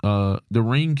experience. The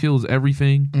rain kills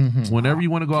everything. Whenever you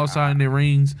want to go outside and it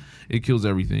rains, it kills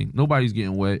everything. Nobody's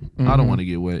getting wet. I don't want to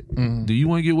get wet. Do you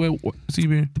want to get wet,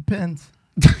 Seabear? Depends.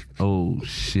 Oh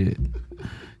shit.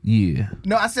 Yeah.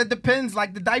 No, I said depends,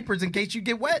 like the diapers, in case you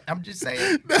get wet. I'm just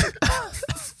saying.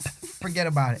 Forget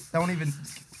about it. Don't even.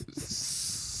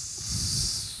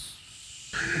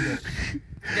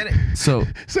 Forget it. So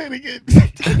say it again.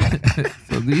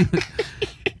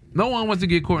 No one wants to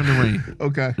get caught in the rain.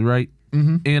 Okay. Right?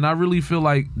 And I really feel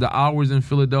like the hours in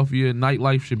Philadelphia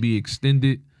nightlife should be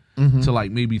extended to like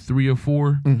maybe 3 or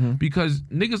 4 because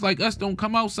niggas like us don't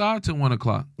come outside till 1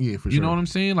 o'clock. Yeah, for sure. You know what I'm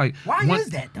saying? Like, why is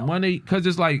that though? Because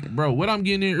it's like, bro, what I'm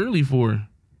getting there early for?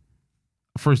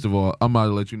 First of all, I'm about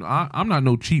to let you know, I'm not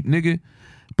no cheap nigga,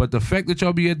 but the fact that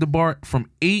y'all be at the bar from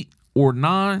 8 or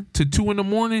 9 to 2 in the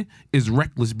morning is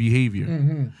reckless behavior.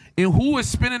 And who is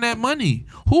spending that money?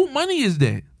 Who money is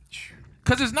that?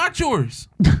 Because it's not yours.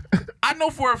 I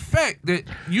know for a fact that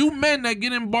you men that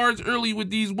get in bars early with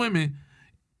these women,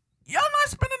 Y'all not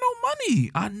spending no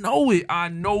money. I know it. I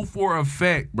know for a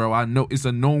fact, bro. I know it's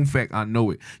a known fact. I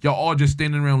know it. Y'all all just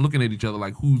standing around looking at each other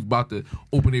like who's about to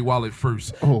open their wallet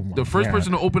first. Oh my The first God.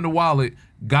 person to open the wallet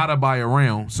gotta buy a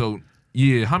round. So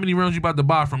yeah, how many rounds you about to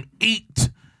buy from 8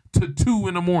 to 2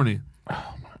 in the morning?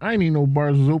 I ain't even know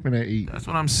bars was open at 8. That's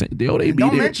what I'm saying. They be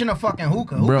Don't there. mention a fucking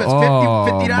hookah. Bro,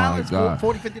 Hookah's $50, my God.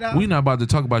 $40, $50. We not about to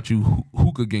talk about you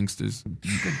hookah gangsters.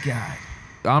 Good God.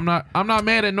 I'm not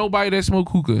mad at nobody that smoke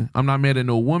hookah. I'm not mad at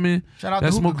no woman Shout out that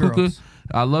to smoke hookah hookah. girls.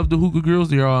 I love the hookah girls.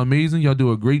 They are amazing. Y'all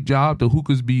do a great job. The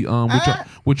hookahs be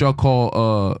what y'all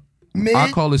call Mid?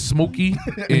 I call it smoky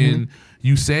and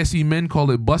you sassy men call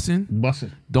it bussin'.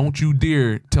 Bussin'. Don't you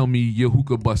dare tell me your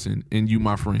hookah bussin' and you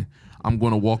my friend. I'm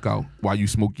gonna walk out while you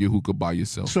smoke your hookah by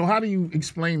yourself. So how do you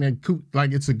explain that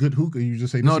like it's a good hookah? You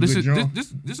just say No, this this is a good is joint? this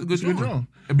is a good This a good joint.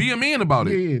 Be a man about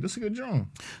it. Yeah, this is a good joint.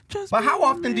 But how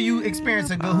often do you experience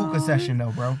a good hookah session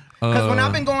though, bro? Because when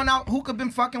I've been going out, hookah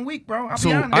been fucking weak, bro. I'll So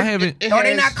be honest. I haven't. Are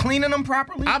they not cleaning them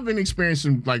properly? I've been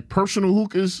experiencing like personal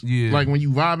hookahs. Yeah. Like when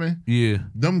you vibing, Yeah.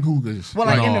 them hookahs. Well,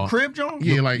 like in No. the crib, John?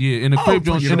 yeah, like Yeah, in the crib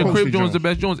joint, for in the your crib posted joint's the joints.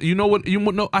 best joints. You know what? You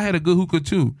know, I had a good hookah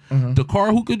too. The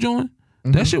car hookah joint.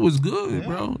 That shit was good,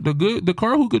 bro. The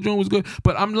car hookah joint was good.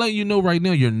 But I'm letting you know right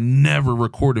now, you're never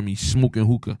recording me smoking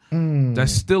hookah.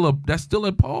 That's still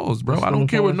a pause, bro. I don't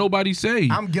care what nobody say.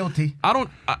 I'm guilty. I don't.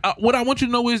 What I want you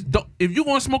to know is, if you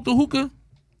gonna smoke the hookah,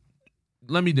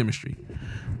 let me demonstrate.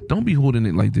 Don't be holding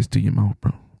it like this to your mouth,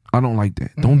 bro. I don't like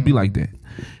that. Don't be like that.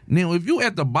 Now, if you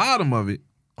at the bottom of it,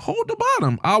 hold the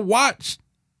bottom. I watch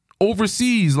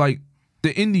overseas, like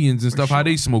the Indians and stuff, how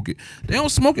they smoke it. They don't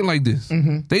smoke it like this.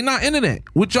 They not into that.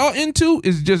 What y'all into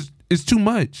is too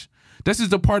much. This is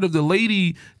the part of the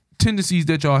lady tendencies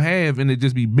that y'all have, and it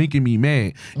just be making me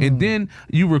mad. And then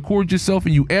you record yourself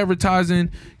and you advertising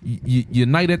your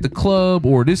night at the club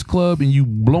or this club, and you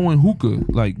blowing hookah,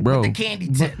 like, bro. The candy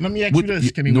tip. Let me ask you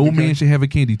this, Kenny. No with the man candy- should have a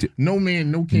candy tip. No man,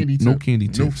 no candy tip. No candy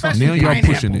tip. fucking Now y'all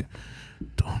pineapple. pushing it.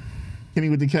 Kenny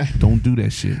with the cat. Don't do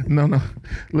that shit. No.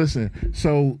 Listen.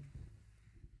 So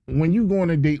when you go on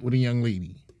a date with a young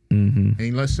lady, Mm-hmm.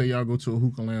 and let's say y'all go to a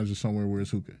hookah lounge or somewhere where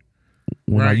it's hookah,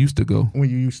 When I Right. used to go. when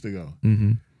you used to go,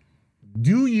 Mm-hmm.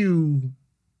 do you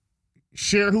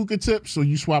share hookah tips or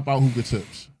you swap out hookah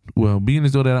tips? Well, being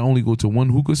as though that I only go to one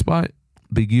hookah spot,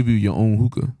 they give you your own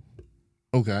hookah.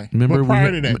 Okay. Remember but we prior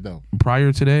had- to that though,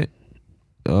 Prior to that,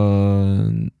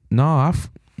 no,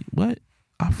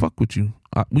 I fuck with you.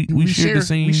 We share the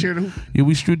same. We share the hookah. Yeah,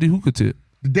 we shared the hookah tip.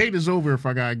 The date is over if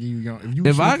I gotta give you your.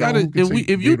 If I smoke your gotta, own hookah tip,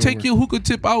 if you date take over. your hookah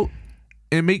tip out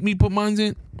and make me put mine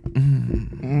in,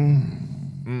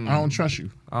 I don't trust you,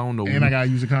 I don't know. and I gotta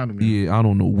use a condom. now. Yeah, I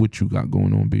don't know what you got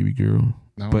going on, baby girl.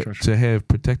 I don't But trust you. to have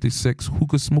protected sex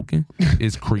hookah smoking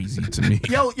is crazy to me.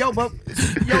 Yo, but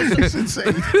It's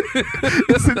insane.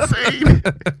 It's insane.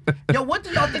 yo, what do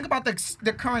y'all think about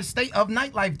the current state of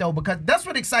nightlife though? Because that's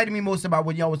what excited me most about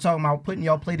when y'all was talking about putting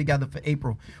y'all play together for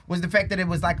April, was the fact that it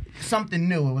was like something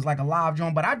new. It was like a live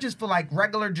joint. But I just feel like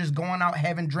regular just going out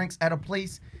having drinks at a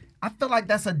place, I feel like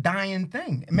that's a dying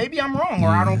thing. Maybe I'm wrong, or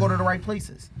I don't go to the right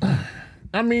places.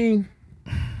 I mean,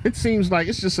 it seems like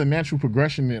it's just a natural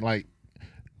progression that, like,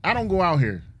 I don't go out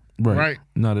here. Right.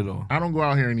 Not at all. I don't go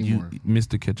out here anymore. You missed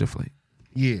the catch a flight.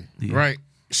 Yeah. Right.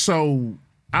 So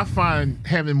I find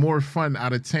having more fun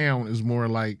out of town is more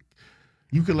like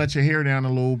you can let your hair down a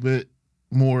little bit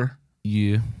more.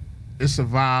 Yeah. It's a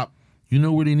vibe. You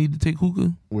know where they need to take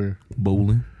hookah? Where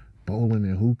Bowling. bowling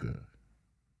and hookah.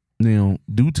 Now,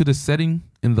 due to the setting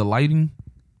and the lighting,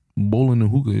 bowling and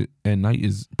hookah at night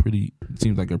is pretty.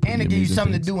 Seems like a pretty And it gives you amazing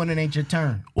something thing. to do when it ain't your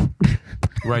turn.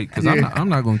 Right? Because Yeah. I'm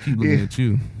not gonna keep looking Yeah. at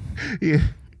you. Yeah.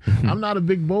 I'm not a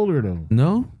big bowler though.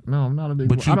 No, No, I'm not a big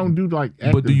But bowler. you- I don't do like but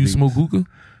active do you dates. smoke hookah?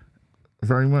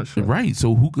 Very much so. Right.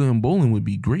 So hookah and bowling would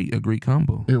be great. A great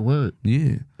combo. It would.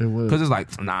 Yeah. It would. Because it's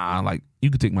like, nah, like you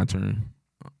could take my turn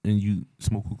and you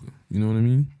smoke hookah. You know what I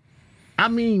mean? I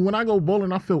mean, when I go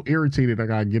bowling, I feel irritated. I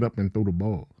gotta get up and throw the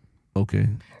ball. Okay.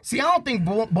 See, I don't think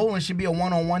bowling should be a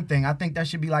one-on-one thing. I think that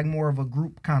should be like more of a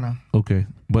group kind of. Okay.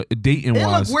 But dating It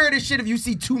wise, look weird as shit if you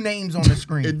see two names on the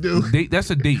screen. It do.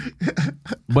 that's a date.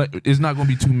 But it's not gonna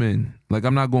be two men. Like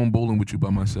I'm not going bowling with you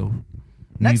by myself.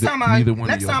 Next Neither time, of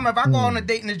if y'all. I go on a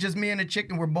date and it's just me and the chick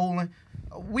and we're bowling,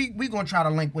 we gonna try to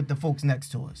link with the folks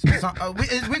next to us. So,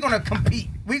 we gonna compete.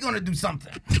 We gonna do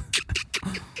something.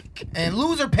 And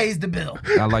loser pays the bill.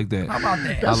 I like that. How about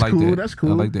that? I like cool, that. that's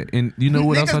cool. I like that. And you know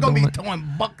what else I Niggas don't gonna be like? throwing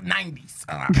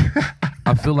 $1.90s.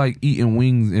 I feel like eating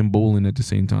wings and bowling at the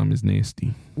same time is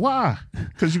nasty. Why?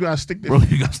 Because you gotta stick Bro,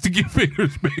 this. you got to stick your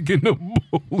fingers back in the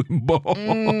bowling ball.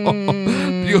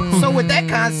 So with that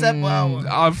concept, well,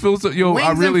 I feel so. Yo, wings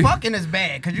I really and fucking is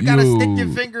bad because you gotta stick your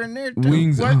finger in there too.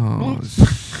 wings. What? Oh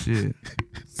shit.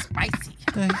 Spicy.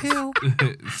 The hell?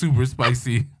 Super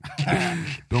spicy.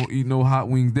 Don't eat no hot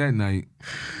wings that night.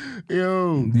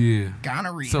 Yo. Yeah.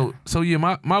 Gonorrhea. So yeah,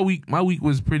 my week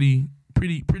was pretty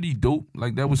dope.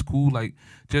 Like that was cool. Like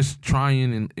just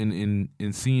trying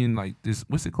and seeing like this.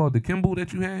 What's it called? The gimbal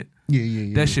that you had.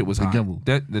 Yeah. That shit was the hot. Gimbal.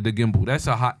 The gimbal. That's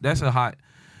hot.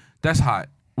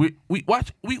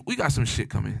 We got some shit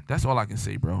coming. That's all I can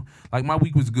say, bro. Like my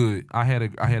week was good. I had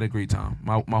a great time.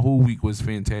 My whole week was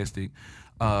fantastic.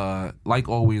 Like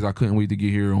always, I couldn't wait to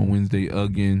get here on Wednesday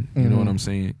again. You know what I'm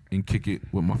saying? And kick it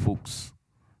with my folks.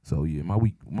 So yeah, my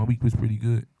week was pretty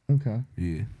good. Okay.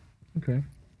 Yeah. Okay.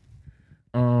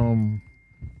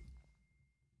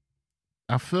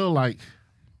 I feel like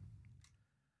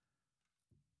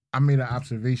I made an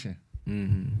observation.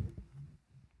 Mm-hmm.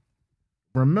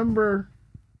 Remember,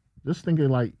 just thinking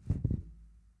like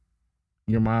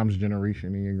your mom's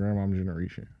generation and your grandmom's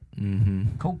generation.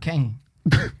 Mm-hmm. Cocaine.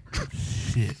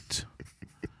 Shit.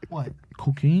 What?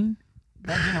 Cocaine?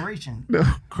 That generation. No.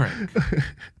 Crack.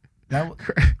 That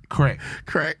Crack.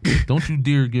 Crack. Don't you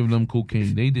dare give them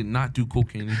cocaine. They did not do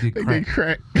cocaine. They did They crack. did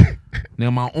crack.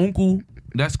 Now my uncle,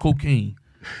 that's cocaine.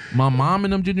 My mom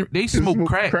and them they smoke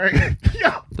crack. Yo,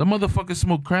 The motherfuckers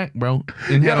smoke crack, bro,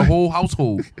 and had a whole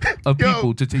household of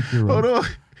people to take care of. hold on.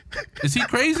 Is he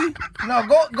crazy? No,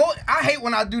 go. I hate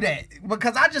when I do that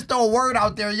because I just throw a word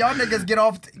out there. Y'all niggas get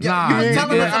off. Nah, you was yeah,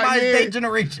 telling yeah, us about yeah. their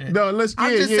generation. No, let's.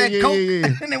 I Yeah, just yeah, said yeah, coke, yeah,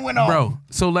 yeah. and it went off. Bro,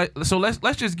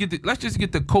 let's just get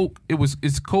the coke.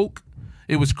 It's coke.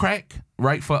 It was crack,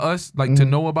 right? For us, like to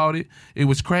know about it. It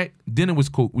was crack. Then it was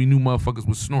coke. We knew motherfuckers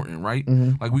was snorting, right?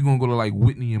 Like we gonna go to like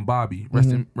Whitney and Bobby.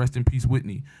 Rest in peace,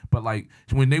 Whitney. But like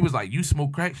when they was like, you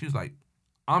smoke crack, she was like,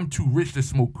 I'm too rich to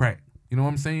smoke crack. You know what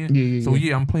I'm saying? Yeah. So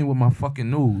yeah, I'm playing with my fucking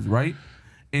nose, right?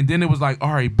 And then it was like,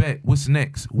 all right, bet. What's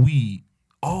next? Weed.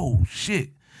 Oh shit.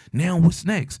 Now what's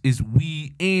next? Is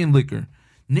weed and liquor.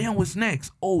 Now what's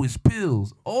next? Oh, it's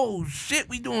pills. Oh shit,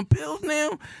 we doing pills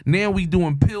now? Now we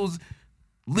doing pills,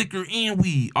 liquor, and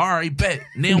weed. All right, bet.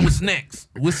 Now what's next?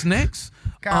 What's next?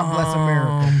 God bless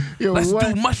America. Yo, Let's what?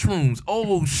 do mushrooms.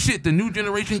 Oh shit, the new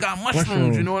generation got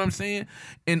mushrooms. You know what I'm saying?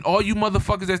 And all you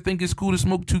motherfuckers that think it's cool to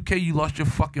smoke 2K, you lost your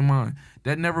fucking mind.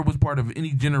 That never was part of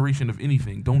any generation of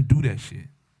anything. Don't do that shit.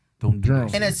 Don't do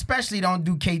that shit. And especially don't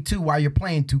do K2 while you're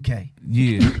playing 2K.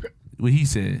 Yeah, what he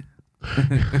said.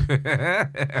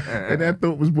 And that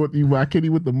thought was brought to you by Kitty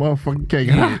with the motherfucking cake.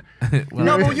 Yeah.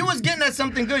 No, but you was getting at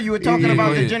something good. You were talking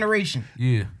about the generation.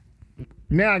 Yeah.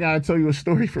 Now I gotta tell you a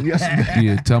story from yesterday.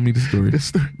 Yeah, tell me the story.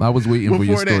 I was waiting for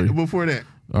your story. Before that.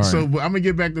 All right. So but I'm gonna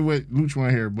get back to what Lewch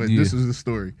want here, but this is the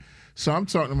story. So I'm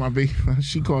talking to my baby.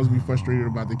 She calls me frustrated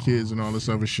about the kids and all this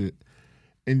other shit.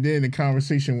 And then the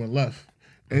conversation went left.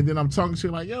 And then I'm talking to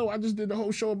her like, yo, I just did the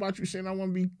whole show about you saying I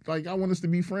want to be like, I want us to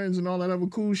be friends and all that other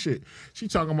cool shit. She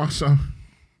talking about something.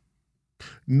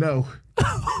 No.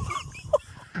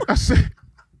 I said,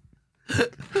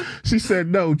 she said,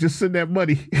 no, just send that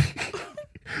money.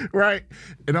 Right?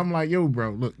 And I'm like, yo,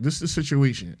 bro, look, this is the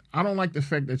situation. I don't like the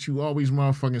fact that you always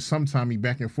motherfucking sometime me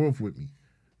back and forth with me.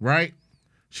 Right?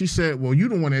 She said, well, you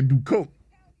the one that do coke.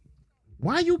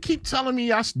 Why you keep telling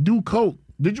me I do coke?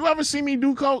 Did you ever see me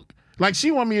do coke? Like,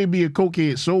 she want me to be a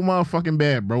cokehead so motherfucking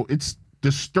bad, bro. It's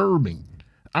disturbing.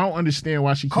 I don't understand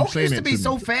why she keeps Coke saying used that to be to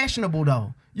so me. fashionable,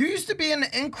 though. You used to be in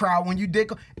the in crowd when you did.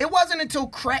 It wasn't until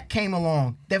crack came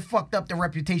along that fucked up the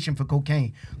reputation for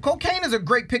cocaine. Cocaine is a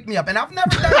great pick-me-up, and I've never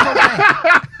done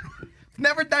cocaine.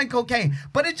 Never done cocaine,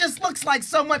 but it just looks like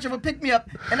so much of a pick-me-up.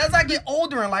 And as I get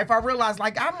older in life, I realize,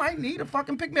 like, I might need a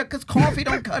fucking pick-me-up because coffee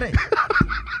don't cut it.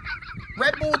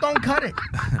 Red Bull don't cut it.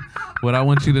 What I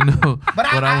want you to know. But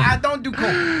I don't do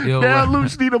coke. Yo, Now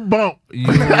Lewch need a bump.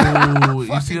 Yo,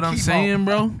 you see what I'm keep saying, on.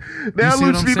 bro? Now You see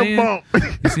what Lewch I'm need a saying? bump.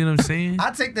 You see what I'm saying?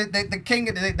 I take the king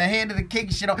of the hand of the king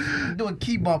shit off, do a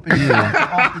key bump and shit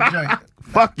off the joint.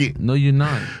 Fuck it. No, you're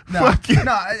not. No, Fuck it.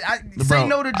 no, I say Bro,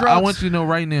 no to drugs. I want you to know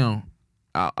right now.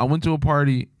 I went to a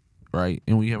party, right,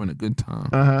 and we having a good time.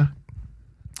 Uh-huh.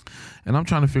 And I'm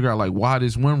trying to figure out like why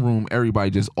this one room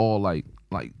everybody just all like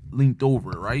leaned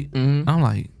over, right? Mm-hmm. I'm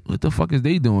like, what the fuck is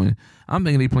they doing? I'm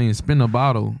thinking they playing spin a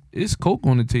bottle. It's Coke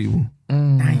on the table.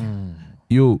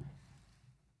 Yo,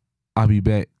 I'll be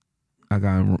back. I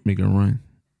gotta make a run.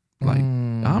 Like,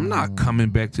 I'm not coming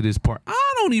back to this part.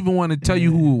 I don't even want to tell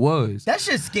you who it was. That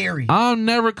shit's scary. I'm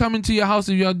never coming to your house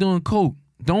if y'all doing Coke.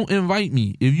 Don't invite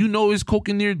me. If you know it's Coke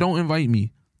in there, don't invite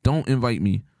me. Don't invite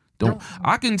me. Don't.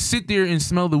 I can sit there and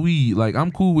smell the weed. Like,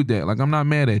 I'm cool with that. Like, I'm not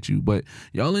mad at you. But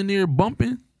y'all in there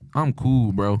bumping, I'm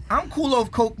cool, bro. I'm cool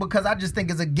off coke because I just think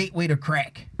it's a gateway to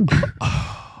crack.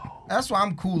 That's why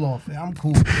I'm cool off it. I'm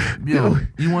cool. Yo,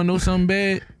 you want to know something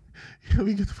bad? Let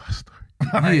me get the first story.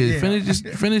 Yeah,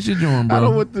 finish your joint, bro. I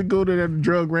don't want to go to that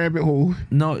drug rabbit hole.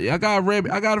 No, I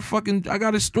got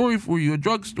a story for you, a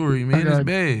drug story, man. It's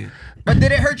bad. But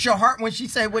did it hurt your heart when she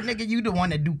said, "Well, nigga, you the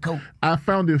one that do coke"? I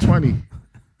found it funny,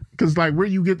 cause like, where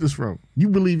you get this from? You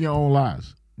believe your own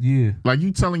lies. Yeah. Like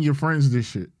you telling your friends this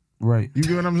shit. Right. You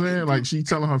get what I'm saying? Like she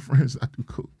telling her friends I do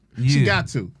coke. Yeah. She got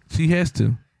to. She has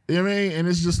to. You know what I mean? And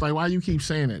it's just like, why you keep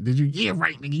saying that? Did you? Yeah,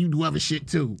 right, nigga. You do other shit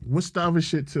too. What's the other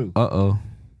shit too?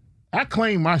 I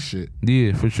claim my shit.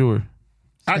 Yeah, for sure.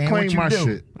 I claim my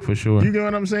shit. For sure. You get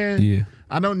what I'm saying? Yeah.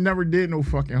 I never did no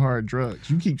fucking hard drugs.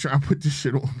 You keep trying to put this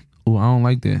shit on me. Oh, I don't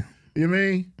like that. You know what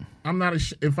I mean? I'm not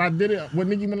if I did it, what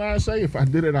Nicki Minaj say? If I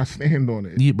did it, I stand on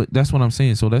it. Yeah, but that's what I'm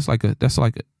saying. So that's like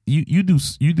you do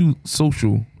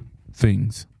social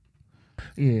things.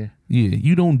 Yeah. Yeah,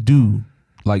 you don't do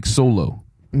like solo.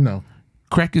 No.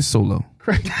 Crack is solo.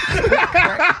 Crack.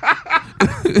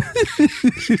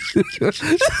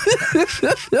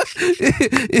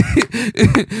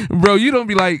 Bro, you don't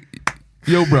be like,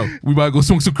 yo, bro, we about to go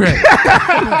smoke some crack.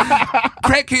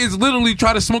 Crackheads literally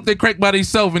try to smoke their crack by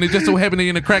themselves, and it just so happen they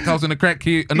in a crack house and another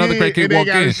crackhead walk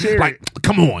in. Like,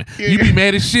 come on, you be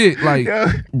mad as shit. Like,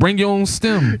 bring your own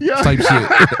stem type shit.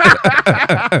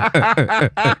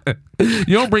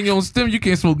 You don't bring your own stem, you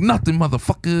can't smoke nothing,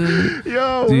 motherfucker.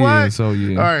 Yo, yeah, what? So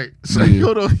yeah. All right, so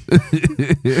hold on.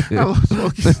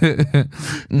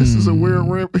 This is a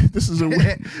weird. This is a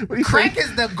weird. Crack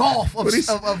is the golf of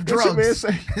drugs. Man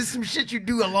say? It's some shit you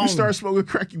do alone. You start smoking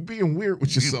crack, you being weird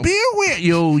with yourself. Being weird,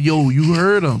 yo, you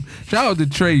heard him. Shout out to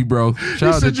Trey, bro.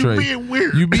 Shout out to Trey. You being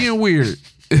weird. You being weird.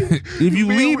 If you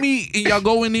leave me and y'all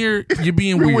go in there, you're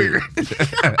being weird.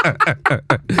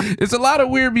 It's a lot of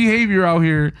weird behavior out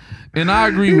here, and I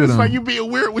agree with him. It's like you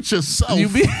being weird with yourself. You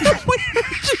being weird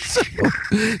with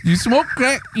yourself. You smoke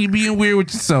crack, you being weird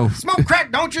with yourself. Smoke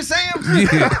crack, don't you, Sam?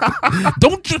 Yeah.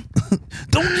 Don't you?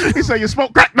 He say you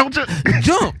smoke crack, don't you?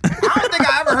 Jump. I don't think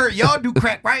I ever heard y'all do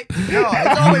crack, right? No,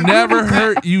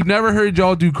 You never heard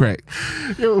y'all do crack.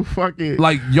 Yo, fuck it.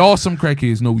 Like y'all some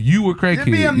crackheads. No, you were crackhead.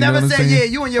 BM never said, yeah,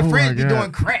 you and your friends be God.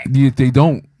 doing crack. Yeah, they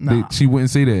don't. Nah. She wouldn't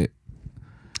say that.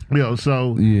 Yo,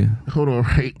 so Yeah. hold on,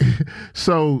 right?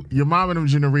 So your mom and them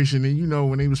generation, and you know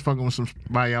when they was fucking with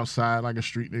somebody outside, like a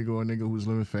street nigga or a nigga who was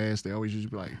living fast, they always used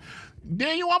to be like,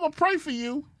 Daniel, I'ma pray for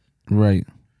you. Right.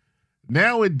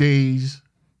 Nowadays,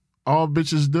 all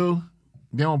bitches do,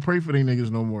 they don't pray for their niggas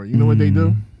no more. You know what they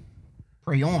do?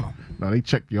 Pray on them. No, they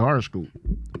check your horoscope.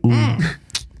 Ooh.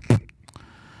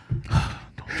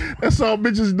 That's all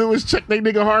bitches do is check their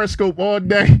nigga horoscope all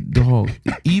day. Dog.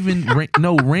 Even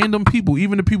random people,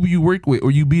 even the people you work with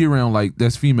or you be around, like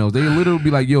that's females, they literally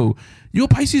be like, yo, you a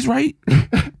Pisces, right?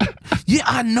 Yeah,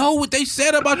 I know what they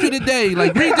said about you today.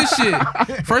 Like, read this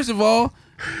shit. First of all,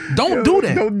 don't do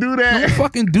that. Don't do that. Don't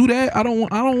fucking do that. I don't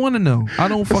want to know. I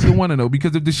don't fucking want to know,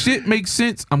 because if the shit makes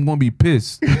sense, I'm gonna be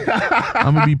pissed.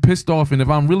 I'm gonna be pissed off, and if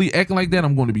I'm really acting like that,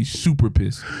 I'm gonna be super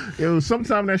pissed. Yo,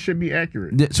 sometimes that should be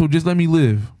accurate. So just let me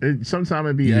live. Sometimes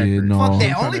it be accurate. No. Fuck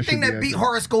that. Sometimes Only thing that beat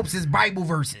horoscopes is Bible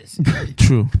verses.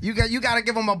 True. You got to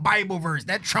give them a Bible verse.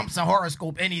 That trumps a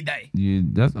horoscope any day. Yeah,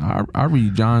 that's I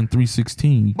read John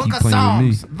 3:16. You Book keep of playing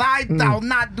with Psalms. me. Thou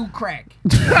not do crack.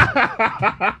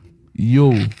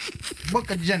 Yo, Book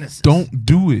of Genesis. don't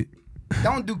do it.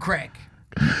 Don't do crack.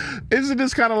 Isn't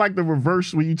this kind of like the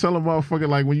reverse when you tell a motherfucker,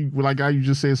 like when you, like how you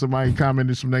just said somebody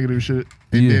commented some negative shit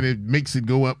and then it makes it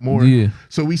go up more? Yeah.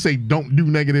 So we say don't do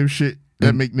negative shit.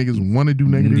 That make niggas want to do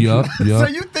negative shit. So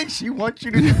you think she wants you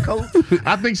to do coke?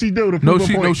 I think she do. No,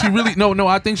 she really no.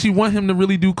 I think she want him to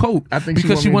really do coke. I think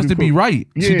because she wants to be right.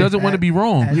 She Yeah. doesn't want to be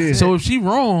wrong. Yeah. So if she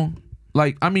wrong,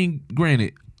 like, I mean,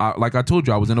 granted, like I told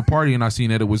you, I was in a party and I seen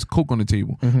that it was coke on the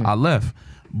table. Mm-hmm. I left.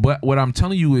 But what I'm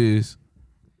telling you is,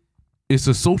 it's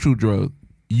a social drug.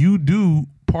 You do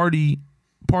party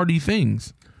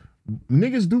things.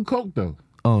 Niggas do coke though.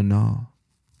 Oh no.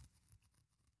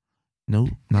 Nope.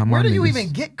 Not my Where do you niggas. even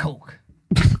get coke?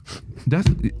 That's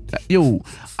yo.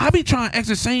 I be trying to ask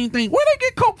the same thing. Where they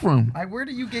get coke from? Like, where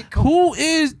do you get coke? Who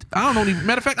is? I don't know.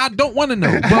 Matter of fact, I don't want to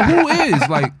know. But who is?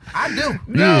 Like, I do.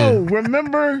 No, Yeah.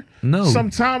 remember? No. Some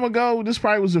time ago, this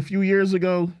probably was a few years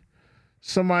ago.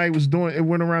 Somebody was doing it.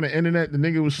 Went around the internet. The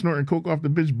nigga was snorting coke off the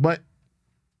bitch butt.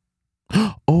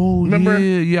 oh Remember?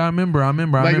 yeah. I remember.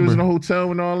 Like it was in a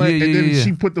hotel and all that. Yeah, and yeah, then yeah.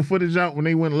 she put the footage out when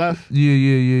they went left.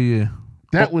 Yeah.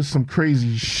 That was some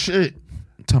crazy shit.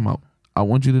 Time out. I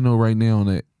want you to know right now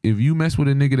that if you mess with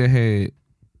a nigga that had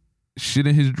shit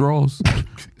in his drawers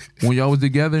when y'all was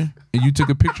together and you took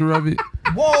a picture of it,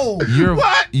 Whoa.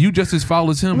 What? You just as foul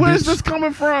as him. Where's bitch. this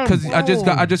coming from? Because I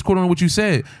just quoted on what you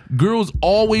said. Girls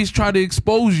always try to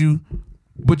expose you,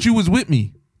 but you was with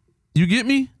me. You get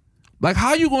me? Like,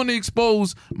 how you going to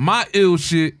expose my ill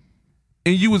shit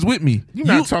and you was with me? You're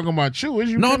not talking about you,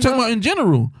 is you? No, I'm talking about in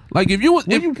general. Like, if you was...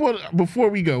 Where you put... Before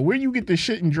we go, where you get the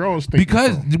shit and draws thing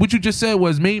Because from? what you just said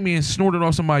was main man snorted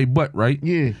off somebody's butt, right?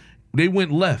 Yeah. They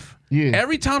went left. Yeah.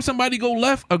 Every time somebody go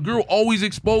left, a girl always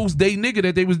exposed they nigga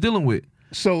that they was dealing with.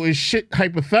 So is shit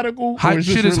hypothetical?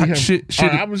 Shit is really shit.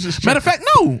 Right, I was just matter of fact,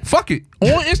 no. Fuck it.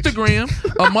 On Instagram,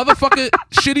 a motherfucker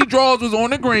shitty draws was on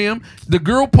the gram. The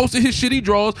girl posted his shitty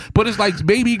draws, but it's like,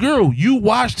 baby girl, you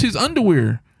washed his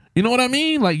underwear. You know what I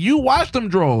mean? Like, you washed them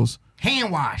draws.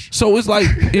 Hand wash. So it's like,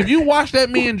 if you washed that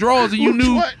man drawers and you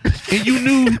knew he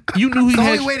The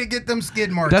had... only way to get them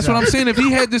skid marks. That's what I'm saying. If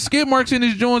he had the skid marks in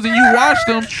his joints and you washed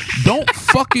them, don't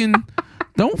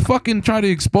fucking try to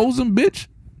expose them, bitch.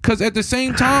 Cause at the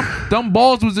same time, them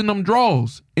balls was in them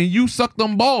drawers, and you sucked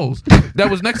them balls that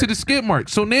was next to the skid mark.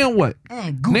 So now what?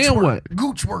 Now what?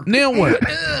 Gooch work. Now what?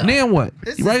 Now what?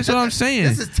 Right? That's what I'm saying.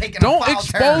 This is taking Don't a foul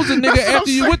expose turn. a nigga That's what after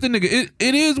I'm you saying. with the nigga.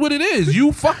 It is what it is.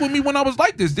 You fuck with me when I was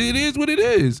like this. It is what it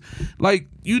is. Like,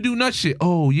 you do nut shit.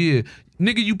 Oh yeah,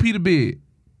 nigga, you pee the bed.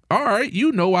 All right,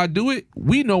 you know I do it.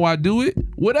 We know I do it.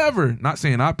 Whatever. Not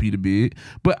saying I pee the bed,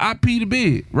 but I pee the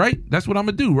bed. Right? That's what I'm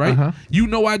gonna do. Right? Uh-huh. You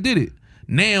know I did it.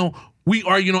 Now we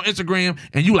arguing on Instagram,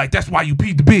 and you like, that's why you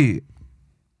peed the bed.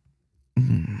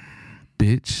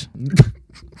 Bitch.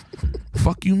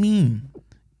 Fuck you mean?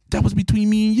 That was between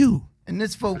me and you. And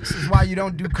this, folks, is why you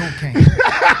don't do cocaine.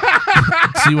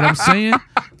 See what I'm saying?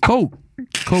 Coke,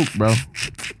 bro.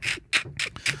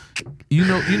 You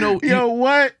know.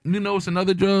 What? You know, it's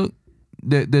another drug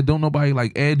that don't nobody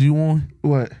like add you on.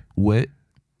 What? Wet.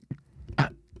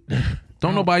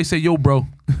 Don't nobody say, yo, bro,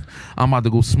 I'm about to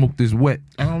go smoke this wet.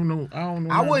 I don't know.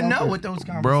 I wouldn't know what those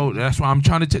conversations. Bro, that's what I'm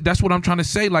trying to. That's what I'm trying to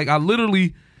say. Like, I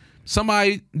literally,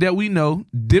 somebody that we know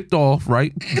dipped off,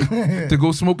 right, to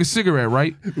go smoke a cigarette,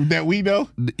 right. That we know.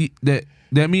 That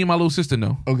me and my little sister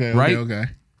know. Okay. Right. Okay.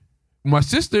 My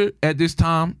sister at this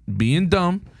time, being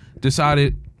dumb,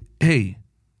 decided, hey,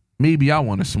 maybe I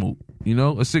want to smoke,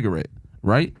 a cigarette,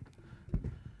 right?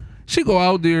 She go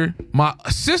out there. My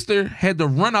sister had to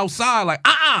run outside like,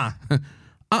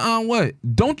 what?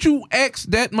 Don't you ask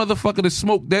that motherfucker to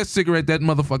smoke that cigarette that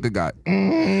motherfucker got.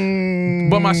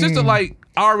 But my sister, like,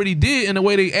 already did, and the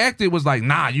way they acted was like,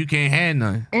 nah, you can't have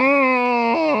none.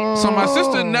 So my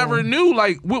sister never knew,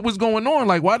 like, what was going on.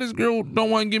 Like, why this girl don't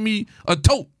want to give me a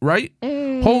tote, right?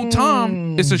 Whole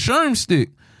time, it's a Sherm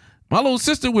stick. My little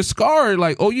sister was scarred,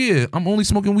 like, oh yeah, I'm only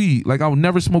smoking weed. Like, I would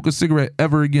never smoke a cigarette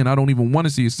ever again. I don't even want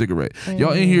to see a cigarette.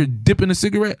 Y'all in here dipping a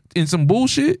cigarette in some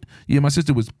bullshit? Yeah, my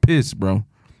sister was pissed, bro.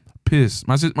 Pissed.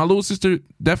 My little sister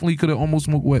definitely could have almost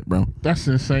smoked wet, bro. That's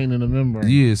insane in the membrane.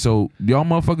 Yeah, so y'all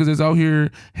motherfuckers that's out here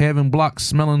having blocks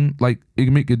smelling like it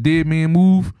can make a dead man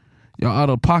move, y'all out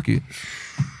of pocket.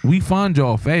 We find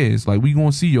y'all fast. Like, we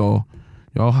gonna see y'all.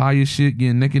 Y'all high as shit,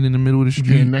 getting naked in the middle of the street.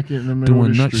 Getting naked in the middle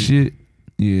doing of the nut street. shit.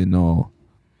 Yeah, no.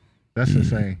 That's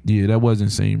insane. Yeah, that was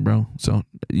insane, bro. So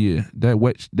yeah,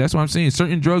 that's what I'm saying.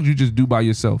 Certain drugs you just do by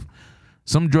yourself.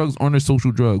 Some drugs aren't a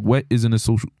social drug. What isn't a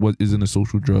social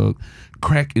drug?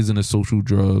 Crack isn't a social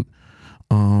drug.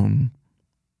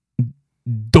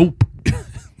 Dope.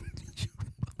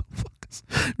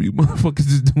 You motherfuckers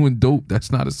is doing dope.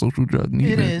 That's not a social drug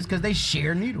neither. It is, because they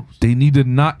share needles. They need to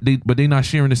but they not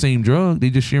sharing the same drug.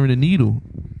 They just sharing a needle.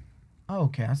 Oh,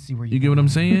 okay, I see where You get what I'm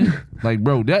saying? Like,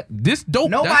 bro, this dope.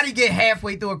 Nobody get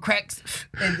halfway through a crack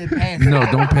and then pass it. No,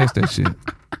 don't pass that shit.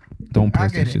 Don't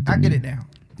pass that shit. I get it now.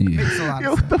 Yeah. Makes a lot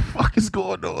Yo, of what sense. the fuck is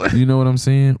going on? You know what I'm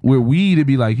saying? With weed, it'd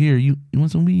be like, here, you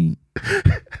want some weed?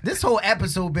 This whole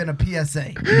episode been a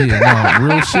PSA. Yeah, no,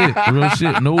 real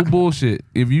shit, no bullshit.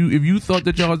 If you thought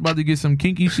that y'all was about to get some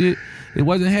kinky shit, it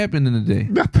wasn't happening today.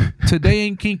 Today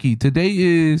ain't kinky. Today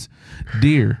is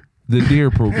DARE, the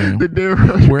DARE program. The dare.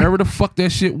 Wherever the fuck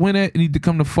that shit went at, it need to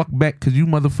come the fuck back, because you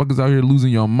motherfuckers out here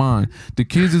losing your mind. The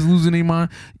kids is losing their mind.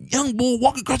 Young boy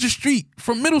walking across the street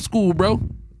from middle school, bro.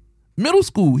 Middle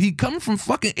school. He coming from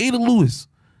fucking Ada Lewis.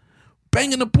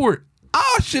 Banging the port.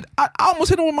 Oh shit, I almost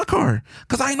hit him with my car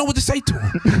because I didn't know what to say to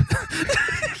him.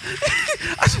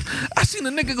 I seen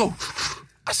the nigga go.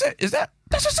 I said,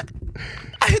 that's just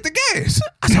I hit the gas.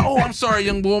 I said, oh, I'm sorry,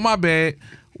 young boy, my bad.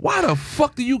 Why the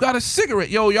fuck do you got a cigarette?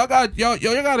 Y'all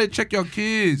gotta check your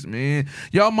kids, man.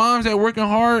 Y'all moms that working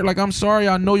hard, like, I'm sorry,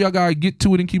 I know y'all gotta get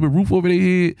to it and keep a roof over their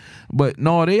head. But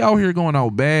no, they out here going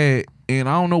out bad. And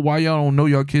I don't know why y'all don't know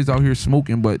y'all kids out here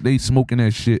smoking, but they smoking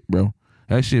that shit, bro.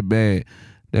 That shit bad.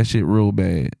 That shit real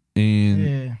bad. And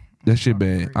Yeah. That shit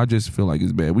bad. I just feel like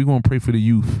it's bad. We gonna pray for the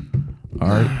youth. All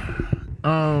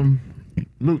right.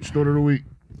 Lewch, thought of the week.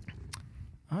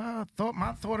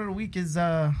 My thought of the week is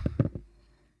yikes.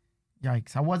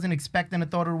 I wasn't expecting a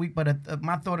thought of the week, but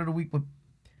my thought of the week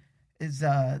is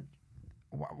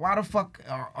why the fuck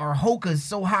are Hokas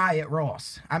so high at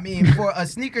Ross? I mean, for a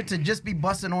sneaker to just be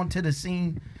busting onto the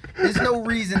scene, there's no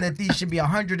reason that these should be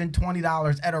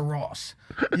 $120 at a Ross.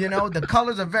 You know, the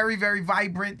colors are very, very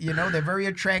vibrant. You know, they're very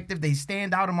attractive. They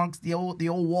stand out amongst the old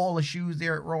wall of shoes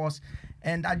there at Ross.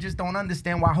 And I just don't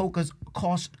understand why Hokas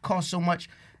cost so much.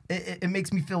 It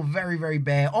makes me feel very, very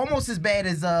bad. Almost as bad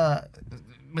as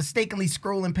mistakenly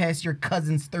scrolling past your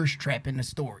cousin's thirst trap in the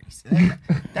stories.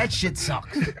 That shit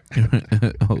sucks.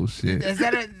 Oh shit. Is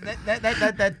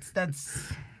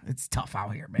that's it's tough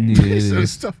out here, man. Yeah, it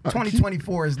is.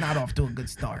 2024 is not off to a good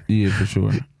start. Yeah, for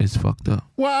sure. It's fucked up.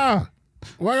 Why?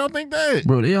 Why y'all think that?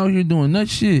 Bro, they out here doing nut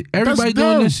shit. Everybody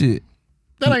doing that shit.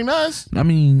 That ain't us. I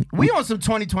mean, we on some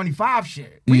 2025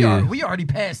 shit. We already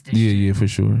passed this shit. Yeah, for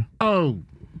sure. Oh,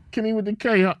 Kenny with the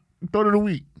K. Thought of the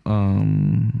week.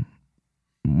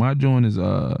 My joint is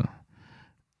a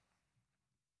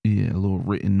little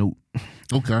written note.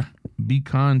 Okay. Be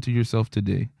kind to yourself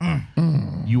today.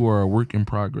 You are a work in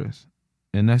progress,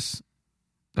 and that's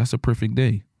a perfect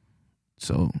day.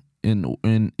 So in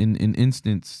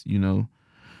instance, you know,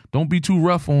 don't be too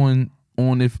rough on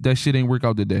if that shit ain't work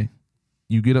out today.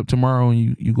 You get up tomorrow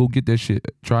and you go get that shit.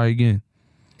 Try again.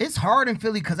 It's hard in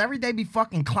Philly because every day be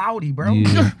fucking cloudy, bro.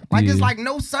 Yeah, It's like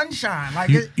no sunshine. Like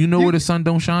you know where the sun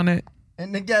don't shine at?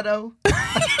 In the ghetto.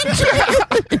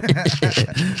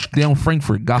 Down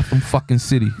Frankfurt, Gotham fucking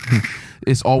City.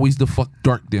 It's always the fuck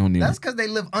dark down there. That's because they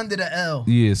live under the L.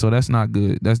 Yeah, so that's not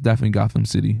good. That's definitely Gotham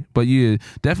City. But yeah,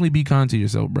 definitely be kind to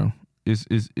yourself, bro. It's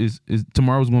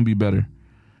tomorrow's gonna be better.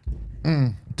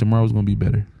 Tomorrow's gonna be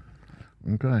better.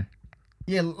 Okay.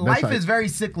 Yeah, life is very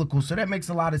cyclical, so that makes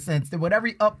a lot of sense. That whatever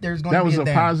up there's going to be That was a a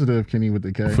down. positive, Kenny with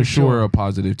the K. For sure, a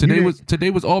positive. Today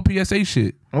was all PSA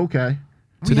shit. Okay.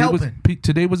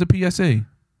 Today was a PSA.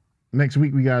 Next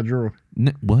week we got to draw.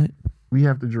 What? We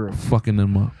have to draw. Fucking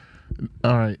them up.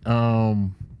 All right.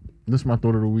 This is my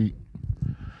thought of the week.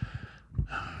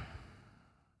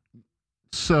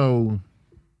 So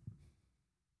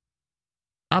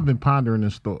I've been pondering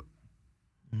this thought,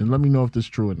 and let me know if this is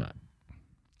true or not.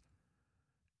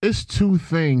 It's two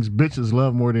things bitches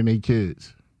love more than they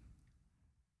kids: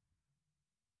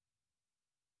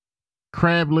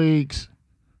 crab legs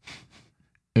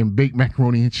and baked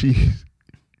macaroni and cheese.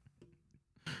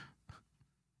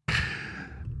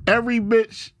 Every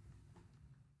bitch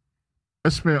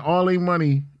spend all their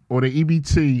money or their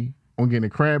EBT on getting a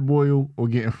crab boil or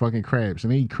getting fucking crabs,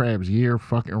 and they eat crabs year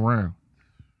fucking round.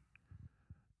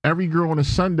 Every girl on a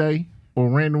Sunday or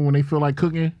random when they feel like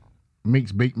cooking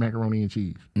makes baked macaroni and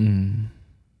cheese.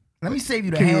 Let me save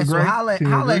you the Can you hassle. agree? Holla Can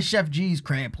you agree? at Chef G's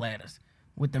crab platters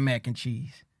with the mac and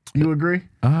cheese. You agree?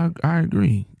 I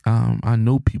agree. I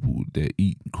know people that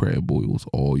eat crab boils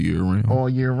all year round. All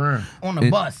year round. On the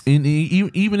bus. And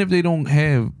even if they don't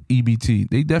have EBT,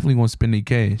 they definitely gonna spend their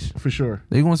cash. For sure.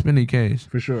 They gonna spend their cash.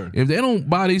 For sure. If they don't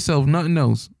buy themselves nothing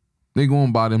else, they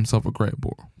gonna buy themselves a crab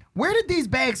boil. Where did these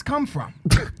bags come from?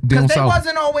 Down Because they south.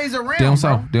 wasn't always around, Down bro.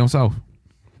 south. Down south.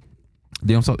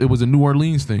 Down south. It was a New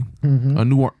Orleans thing. A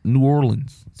New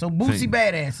Orleans. So Boosie thing.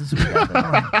 Badass is who got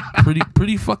the money.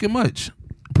 Pretty fucking much.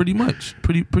 Pretty much.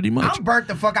 I'm burnt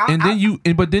the fuck out. And then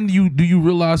do you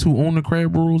realize who own the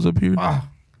crab rolls up here?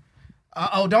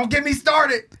 Don't get me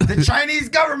started. The Chinese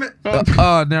government. Never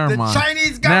The mind.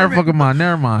 Chinese government.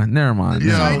 Never mind.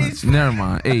 Chinese- Never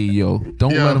mind. Hey, yo,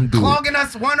 don't let them do Clogging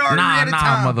us one artery at a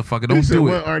time. motherfucker, He don't said do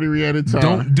one it. artery at a time.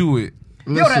 Don't do it.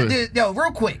 Listen. Yo,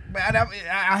 real quick.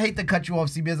 I hate to cut you off,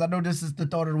 CBS. I know this is the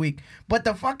thought of the week. But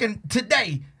the fucking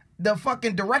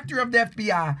director of the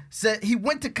FBI said he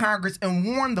went to Congress and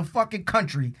warned the fucking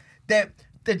country that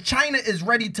China is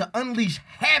ready to unleash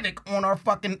havoc on our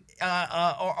fucking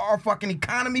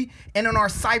economy and on our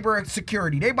cyber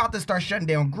security. They about to start shutting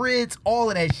down grids, all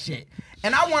of that shit.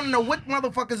 And I want to know what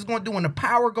motherfuckers is going to do when the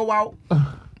power go out,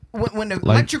 when the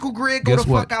electrical grid go the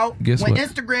fuck out, when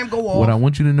Instagram go off. What I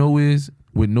want you to know is,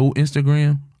 with no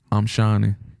Instagram, I'm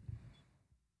shining.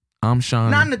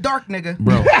 Not in the dark, nigga.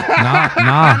 Bro,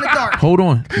 nah. in the dark. Hold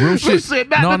on. Real shit. said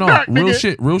not in the dark, real nigga.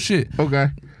 shit. Real shit. Okay.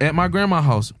 At my grandma's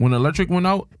house, when the electric went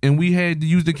out and we had to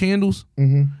use the candles,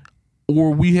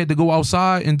 or we had to go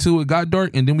outside until it got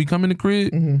dark and then we come in the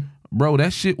crib, bro,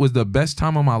 that shit was the best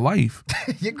time of my life.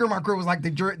 Your grandma crib was like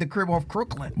the crib off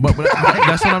Crooklyn. But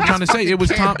that's what I'm trying to say. It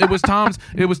was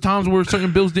times where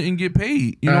certain bills didn't get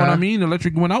paid. You know what I mean? The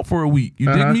electric went out for a week.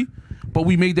 You dig me? But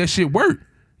we made that shit work.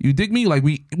 You dig me? Like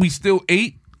we still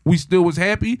ate. We still was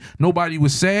happy. Nobody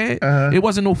was sad. It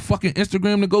wasn't no fucking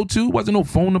Instagram to go to. Wasn't no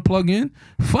phone to plug in.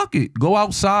 Fuck it. Go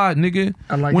outside, nigga.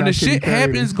 When the shit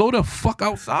happens, go the fuck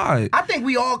outside. I think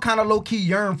we all kind of low key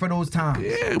yearn for those times.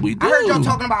 Yeah, we do. I heard y'all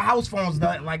talking about house phones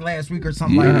like last week or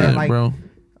something like that. Like, bro.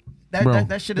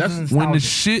 That shit is nostalgic. When the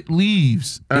shit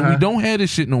leaves and we don't have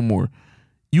this shit no more,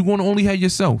 you gonna only have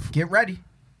yourself. Get ready.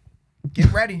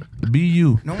 Get ready. Be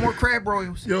you. No more crab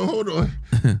broils. Yo, hold on.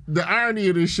 The irony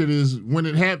of this shit is when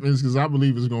it happens, because I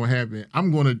believe it's going to happen, I'm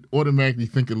going to automatically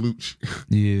think of Lewch.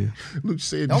 Yeah. Lewch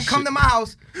said Don't come to my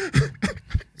house.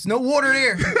 There's no water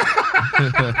there.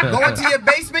 Go into your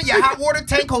basement. Your hot water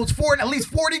tank holds at least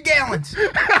 40 gallons.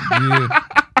 Yeah.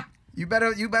 You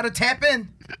better tap in.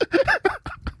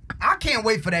 I can't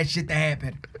wait for that shit to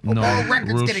happen. No, all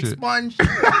records real get shit. expunged.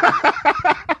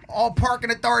 All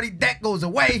parking authority debt goes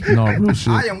away. No, real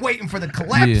shit. I am waiting for the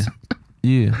collapse.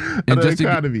 Yeah. And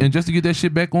just to get that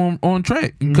shit back on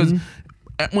track. Because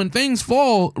when things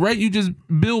fall, right, you just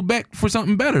build back for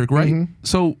something better, right?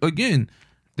 So again,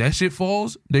 that shit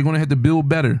falls, they're gonna have to build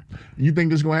better. You think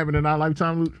this is gonna happen in our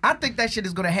lifetime, Luke? I think that shit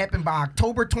is gonna happen by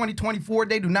October 2024.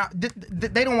 They do not.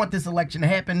 They don't want this election to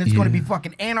happen. It's gonna be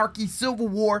fucking anarchy, civil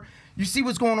war. You see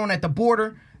what's going on at the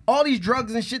border. All these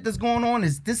drugs and shit that's going on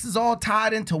this is all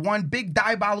tied into one big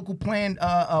diabolical plan,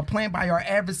 planned by our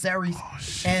adversaries.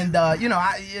 And you know,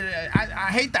 I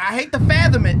hate to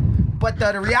fathom it, but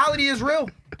the reality is real.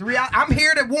 I'm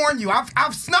here to warn you.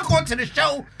 I've snuck onto the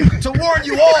show to warn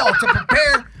you all to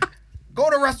prepare. Go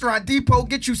to Restaurant Depot,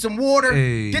 get you some water,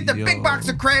 get the big box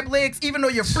of crab legs, even though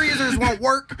your freezers won't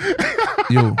work.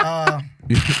 Yo.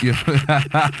 You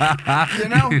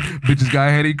know? Bitches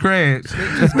got headache crabs.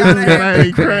 Bitches got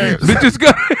headache crabs. Bitches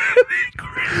got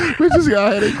Bitches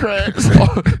got headache crabs.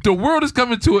 The world is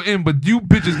coming to an end, but you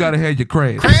bitches gotta have your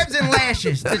crabs. Crabs and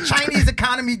lashes. The Chinese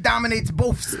economy dominates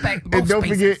both spaces. And don't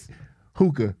forget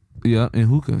hookah. Yeah, and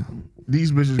hookah.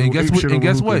 These bitches. And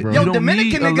guess what? Bro. Yo,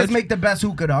 Dominican niggas make the best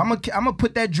hookah though. I'm gonna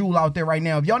put that jewel out there right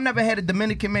now. If y'all never had a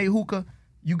Dominican made hookah,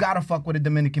 you gotta fuck with a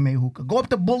Dominican made hookah. Go up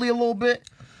to Bully a little bit.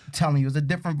 I'm telling you, it's a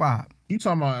different vibe. You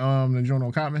talking about the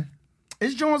Jono Cotman?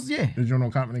 It's Jones, yeah. The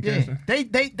Jono Cotman and Yeah, Cancer?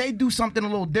 they do something a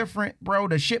little different, bro.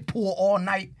 The shit pool all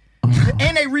night.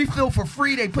 And they refill for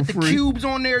free. They put the cubes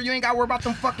on there. You ain't got to worry about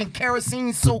them fucking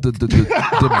kerosene soap. The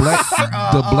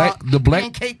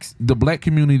pancakes. The black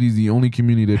community is the only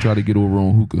community that try to get over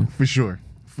on hookah. For sure.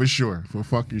 For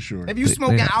fucking sure. If you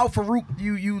smoking Alpha Root,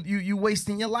 you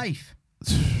wasting your life.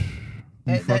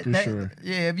 Sure.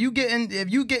 Yeah, if you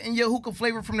getting your hookah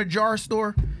flavor from the jar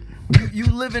store, you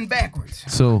living backwards.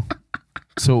 So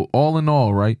all in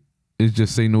all, right? Is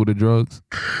just say no to drugs.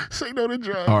 Say no to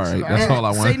drugs. All right, that's all I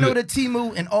want. Say no to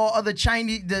Timu and all other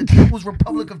Chinese, the People's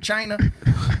Republic of China.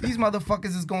 These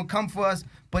motherfuckers is gonna come for us,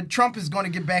 but Trump is gonna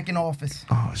get back in office.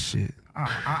 Oh shit.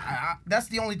 That's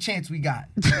the only chance we got.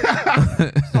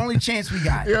 It's the only chance we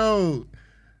got. Yo.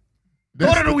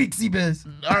 Thought of the week, C-Biz.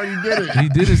 I already did it. He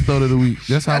did his thought of the week.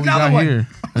 That's how we got here.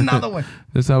 Another one.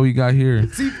 That's how we got here.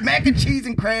 See, mac and cheese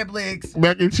and crab legs.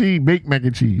 Mac and cheese, baked mac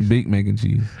and cheese. Baked mac and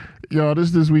cheese. Yo,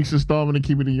 this week's installment of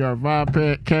Keep It In Your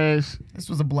Vibe Cast. This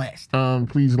was a blast.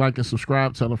 Please like and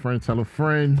subscribe. Tell a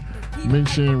friend.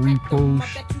 Mention,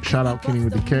 repost. Shout out Kenny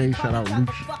with the K. Shout out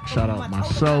Luke. Shout out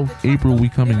myself. April, we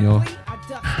coming, y'all.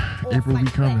 April, we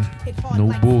coming.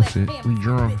 No bullshit. We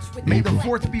drunk. May the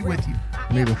 4th be with you.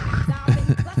 May the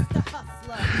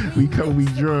we come, we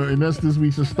drunk. And that's this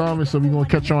week's installment. So we gonna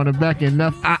catch you on the back end.